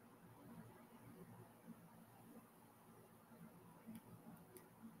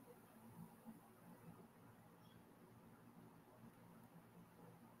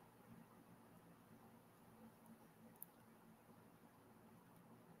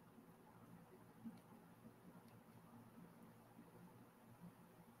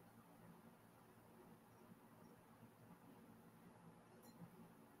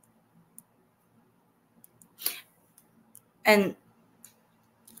 And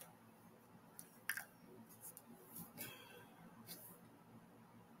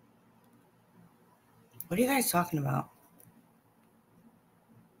what are you guys talking about?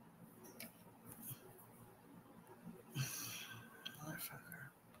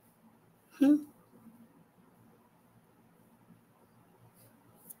 Motherfucker.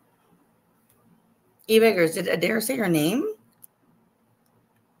 E-Beggars, did Adair say your name?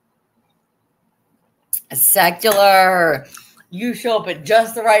 Secular. You show up at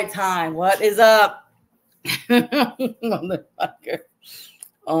just the right time. What is up? Motherfucker.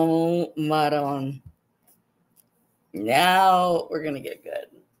 Oh, madam. Now we're going to get good.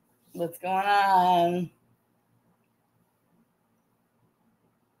 What's going on?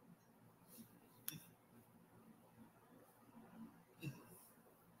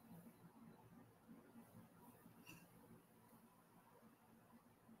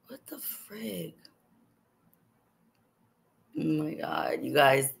 What the frig? Oh my God. You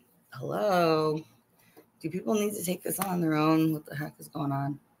guys, hello? Do people need to take this on their own? What the heck is going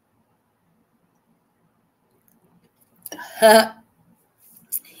on?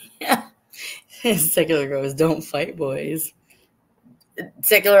 Yeah. Secular goes, don't fight, boys.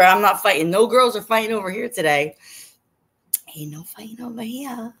 Secular, I'm not fighting. No girls are fighting over here today. Ain't no fighting over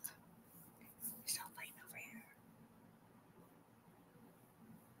here. There's no fighting over here.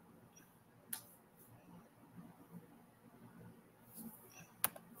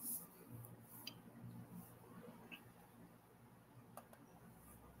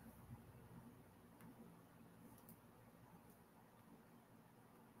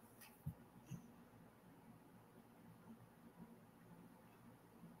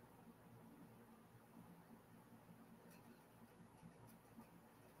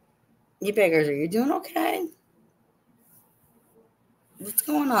 You beggars, are you doing okay? What's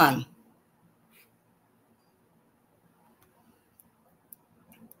going on?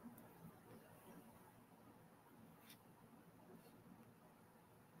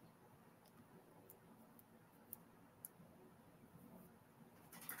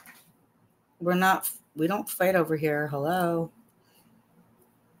 We don't fight over here. Hello.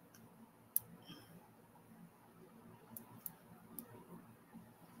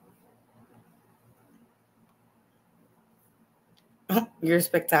 You're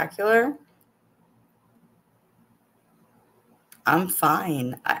spectacular. I'm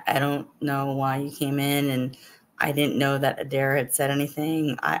fine. I don't know why you came in, and I didn't know that Adair had said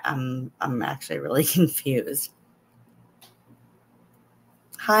anything. I'm actually really confused.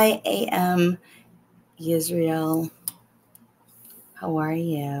 Hi, AM Israel. How are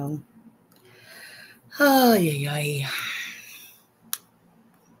you? Oh, yeah.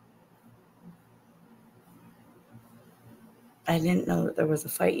 I didn't know that there was a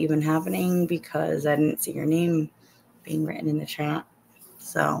fight even happening because I didn't see your name being written in the chat.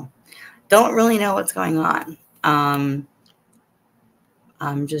 So don't really know what's going on. I'm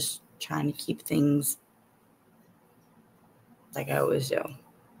just trying to keep things like I always do,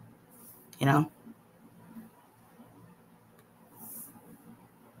 you know?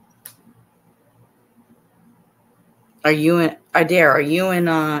 Are you and Adair, are you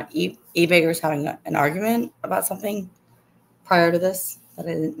and E-Beggars having an argument about something prior to this that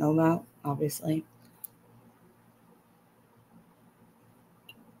I didn't know about, obviously?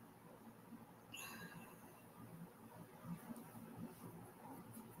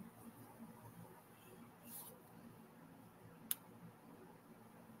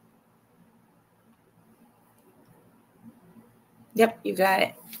 Yep, you got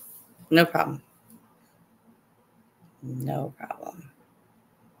it. No problem. No problem.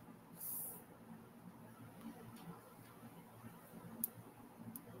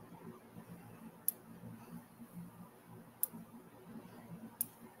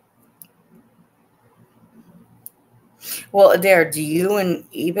 Well, Adair, do you and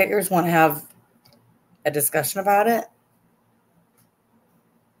e-bakers want to have a discussion about it?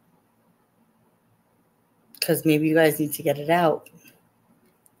 Because maybe you guys need to get it out.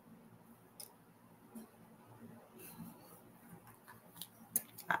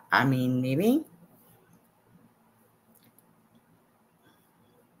 I mean, maybe.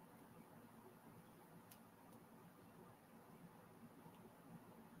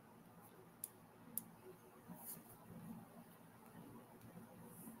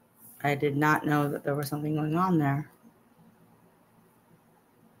 I did not know that there was something going on there.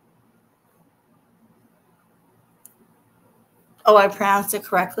 Oh, I pronounced it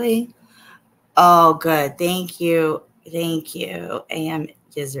correctly? Oh, good. Thank you. Thank you, AM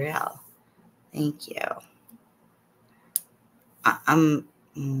Israel. Thank you. I'm,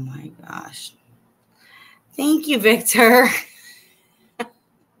 oh my gosh. Thank you, Victor.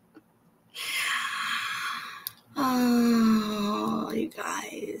 Oh, you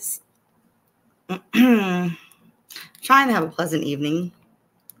guys. Trying to have a pleasant evening.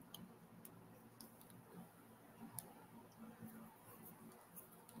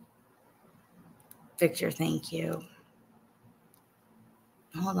 Victor, thank you.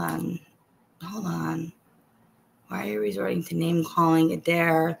 Hold on. Hold on. Why are you resorting to name calling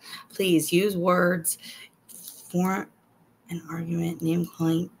Adair? Please use words for an argument. Name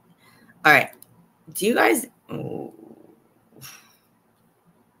calling. All right. Do you guys? Oh.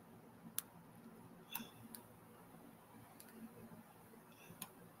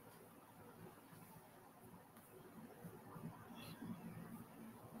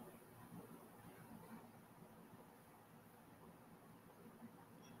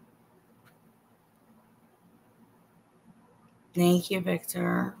 Thank you,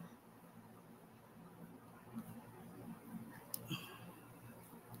 Victor.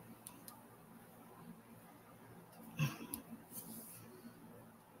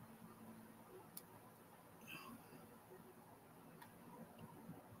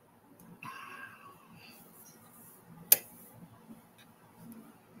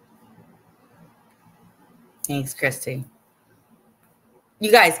 Thanks, Christy.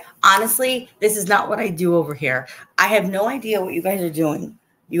 You guys, honestly, this is not what I do over here. I have no idea what you guys are doing.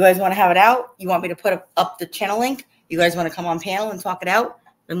 You guys want to have it out? You want me to put up the channel link? You guys want to come on panel and talk it out?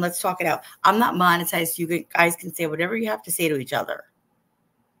 Then let's talk it out. I'm not monetized. So you guys can say whatever you have to say to each other.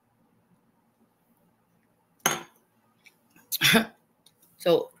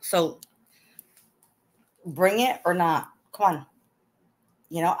 So bring it or not. Come on.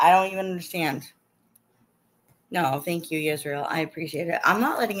 You know, I don't even understand. No, thank you, Israel. I appreciate it. I'm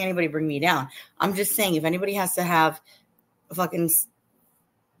not letting anybody bring me down. I'm just saying if anybody has to have fucking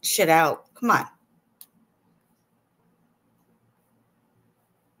shit out, come on.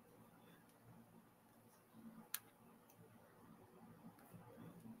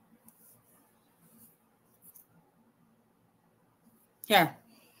 Here.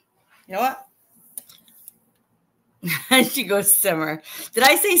 You know what? She goes simmer. Did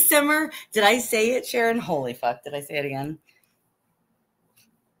I say simmer? Did I say it, Sharon? Holy fuck. Did I say it again?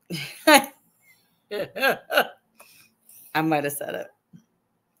 I might have said it.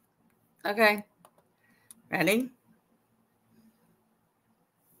 Okay. Ready?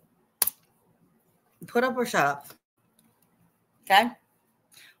 Put up or shut up. Okay?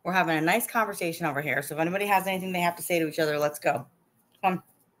 We're having a nice conversation over here. So if anybody has anything they have to say to each other, let's go. Come on.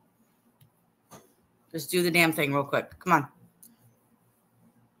 Just do the damn thing real quick. Come on.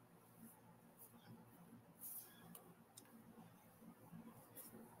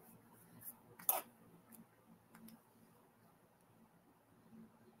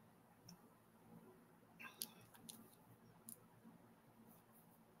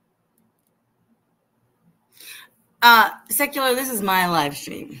 Secular, this is my live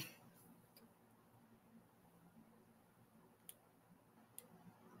stream.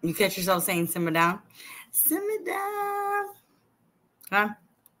 You catch yourself saying simmer down? Simmer down. Come on.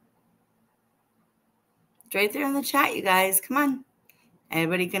 It's right there in the chat, you guys. Come on.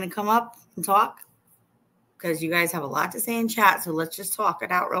 Anybody going to come up and talk? Because you guys have a lot to say in chat, so let's just talk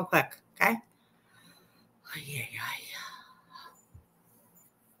it out real quick, okay? Yeah.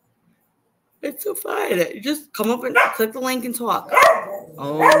 It's so fun. Just come up and click the link and talk.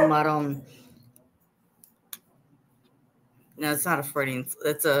 Oh, madam. No, it's not a Freudian.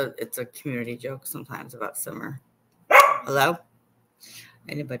 It's a community joke sometimes about simmer. Hello?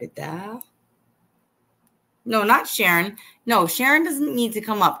 Anybody there? No, not Sharon. No, Sharon doesn't need to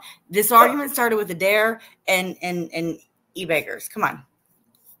come up. This argument started with Adair and e-beggars. Come on.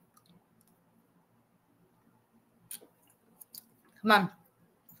 Come on.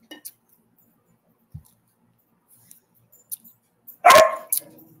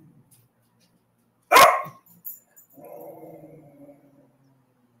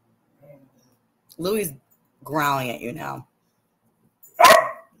 Louis growling at you now.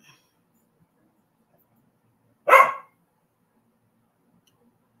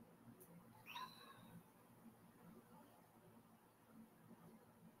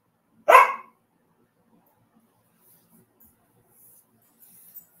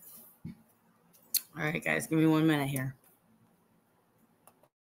 All right, guys, give me 1 minute here.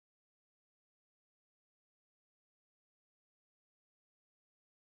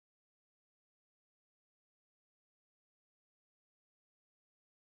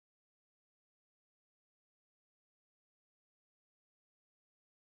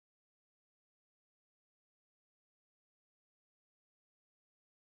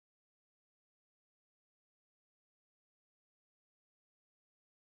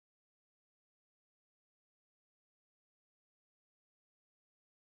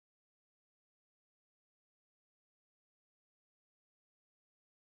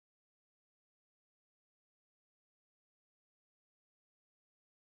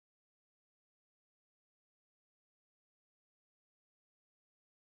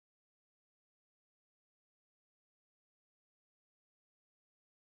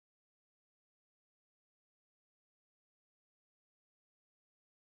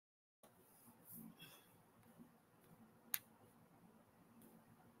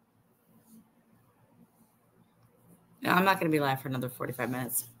 No, I'm not going to be live for another 45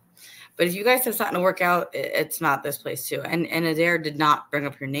 minutes. But if you guys have something to work out, it's not this place too. And Adair did not bring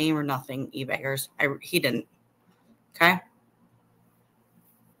up your name or nothing, e-beggars. He didn't. Okay?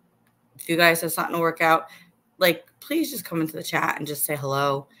 If you guys have something to work out, like, please just come into the chat and just say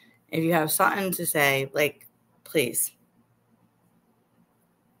hello. If you have something to say, like, please.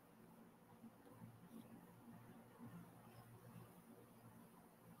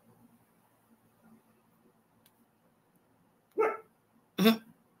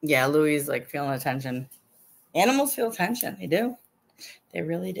 Yeah, Louis is like feeling attention. Animals feel attention. They do. They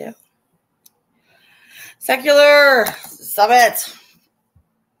really do. Secular, stop it.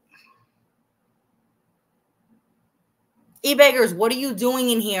 E-beggars, what are you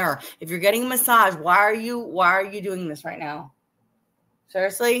doing in here? If you're getting a massage, why are you doing this right now?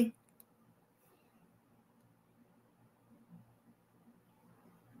 Seriously?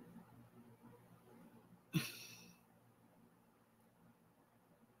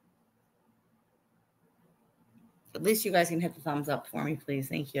 At least you guys can hit the thumbs up for me, please.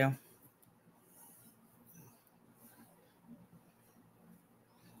 Thank you.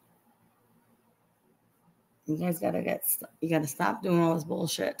 You guys gotta stop doing all this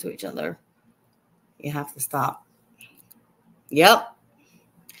bullshit to each other. You have to stop. Yep.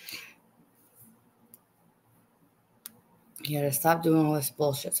 You gotta stop doing all this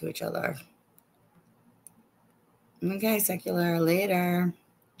bullshit to each other. Okay, secular. Later.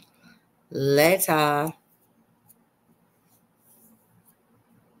 Later.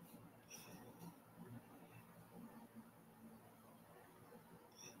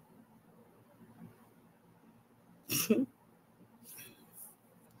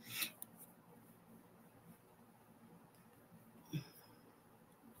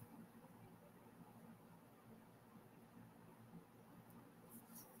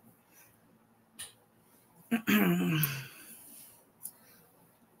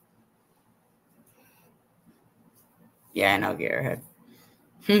 Yeah, I know, Gearhead.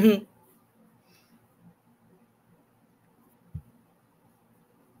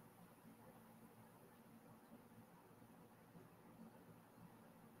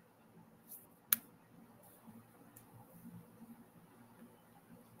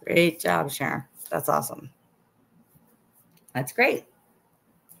 Great job, Sharon. That's awesome. That's great.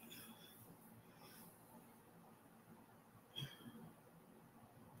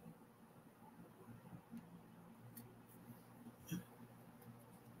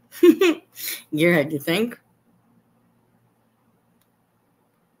 Gearhead, you think?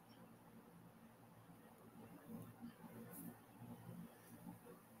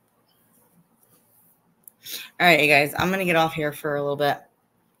 All right, you guys, I'm going to get off here for a little bit.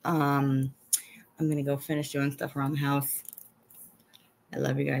 I'm going to go finish doing stuff around the house. I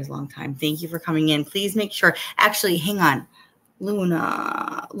love you guys a long time. Thank you for coming in. Please make sure. Actually, hang on.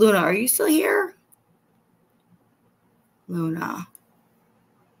 Luna, are you still here? Luna.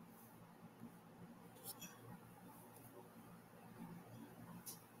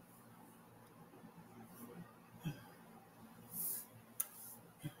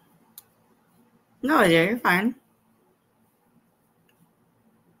 No, dear, you're fine.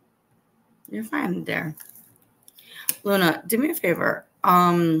 You're fine, dear. Luna, do me a favor.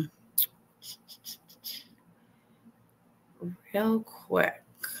 Real quick.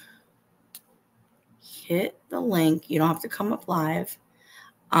 Hit the link. You don't have to come up live.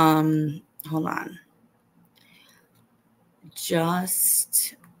 Hold on.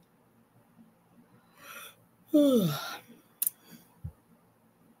 Just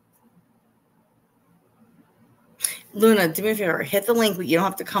Luna, do me a favor. Hit the link, but you don't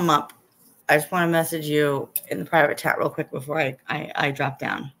have to come up. I just want to message you in the private chat real quick before I drop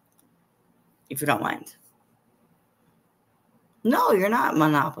down, if you don't mind. No, you're not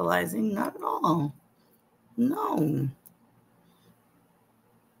monopolizing. Not at all. No.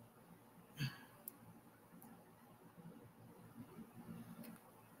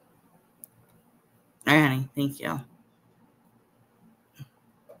 All right, honey. Thank you.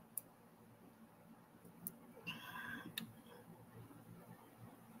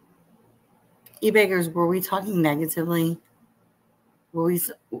 E-Beggars, were we talking negatively? We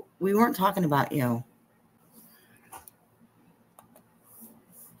weren't talking about you.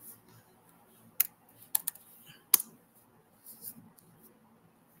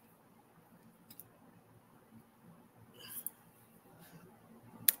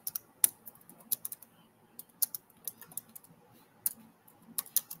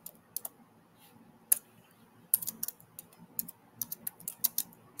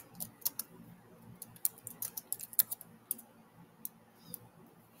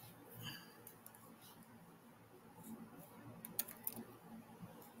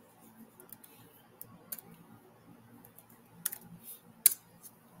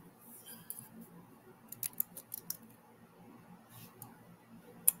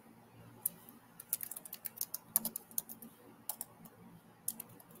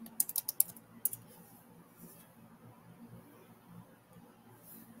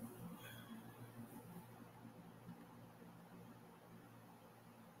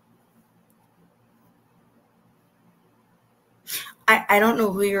 I don't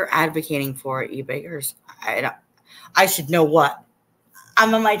know who you're advocating for, E-Beggars. I should know what.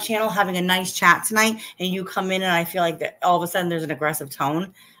 I'm on my channel having a nice chat tonight, and you come in and I feel like that all of a sudden there's an aggressive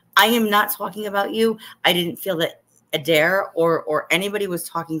tone. I am not talking about you. I didn't feel that Adair or anybody was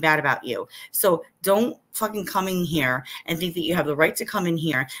talking bad about you. So don't fucking come in here and think that you have the right to come in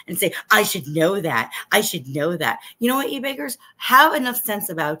here and say, I should know that. I should know that. You know what, E-Beggars? Have enough sense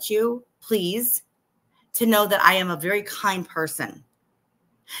about you, please, to know that I am a very kind person.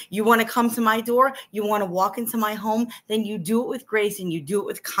 You want to come to my door, you want to walk into my home, then you do it with grace and you do it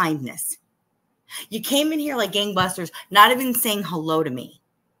with kindness. You came in here like gangbusters, not even saying hello to me.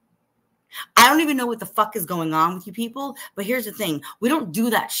 I don't even know what the fuck is going on with you people, but here's the thing. We don't do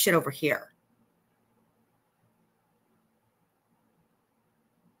that shit over here.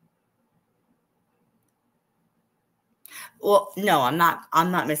 Well, no, I'm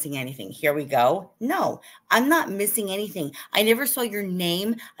not missing anything. Here we go. No, I'm not missing anything. I never saw your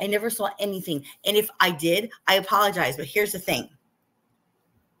name. I never saw anything. And if I did, I apologize. But here's the thing.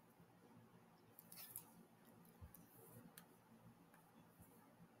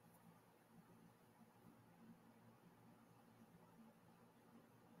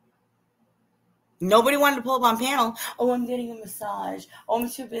 Nobody wanted to pull up on panel. Oh, I'm getting a massage. Oh, I'm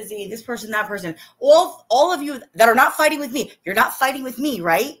too busy. This person, that person. All of you that are not fighting with me. You're not fighting with me,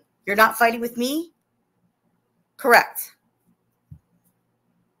 right? You're not fighting with me? Correct.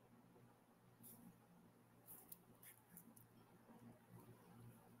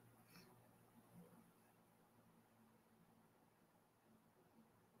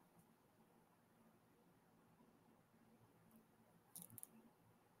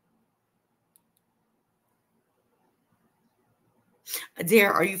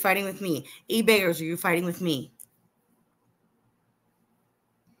 Adair, are you fighting with me? E-Beggars, are you fighting with me?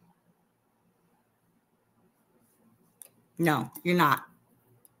 No, you're not.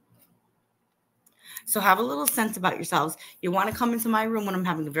 So have a little sense about yourselves. You want to come into my room when I'm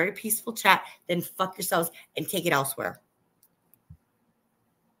having a very peaceful chat, then fuck yourselves and take it elsewhere.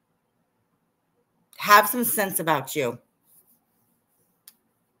 Have some sense about you.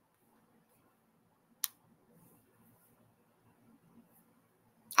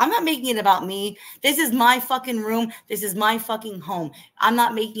 I'm not making it about me. This is my fucking room. This is my fucking home. I'm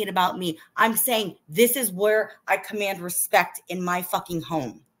not making it about me. I'm saying this is where I command respect in my fucking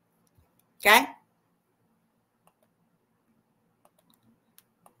home. Okay?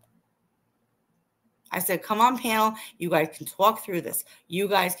 I said, come on, panel. You guys can talk through this. You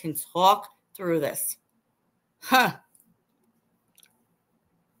guys can talk through this. Huh.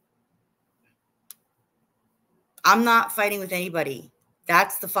 I'm not fighting with anybody.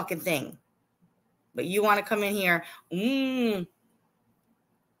 That's the fucking thing. But you want to come in here. You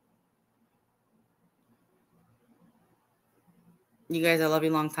guys, I love you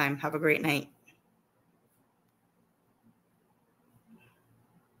long time. Have a great night.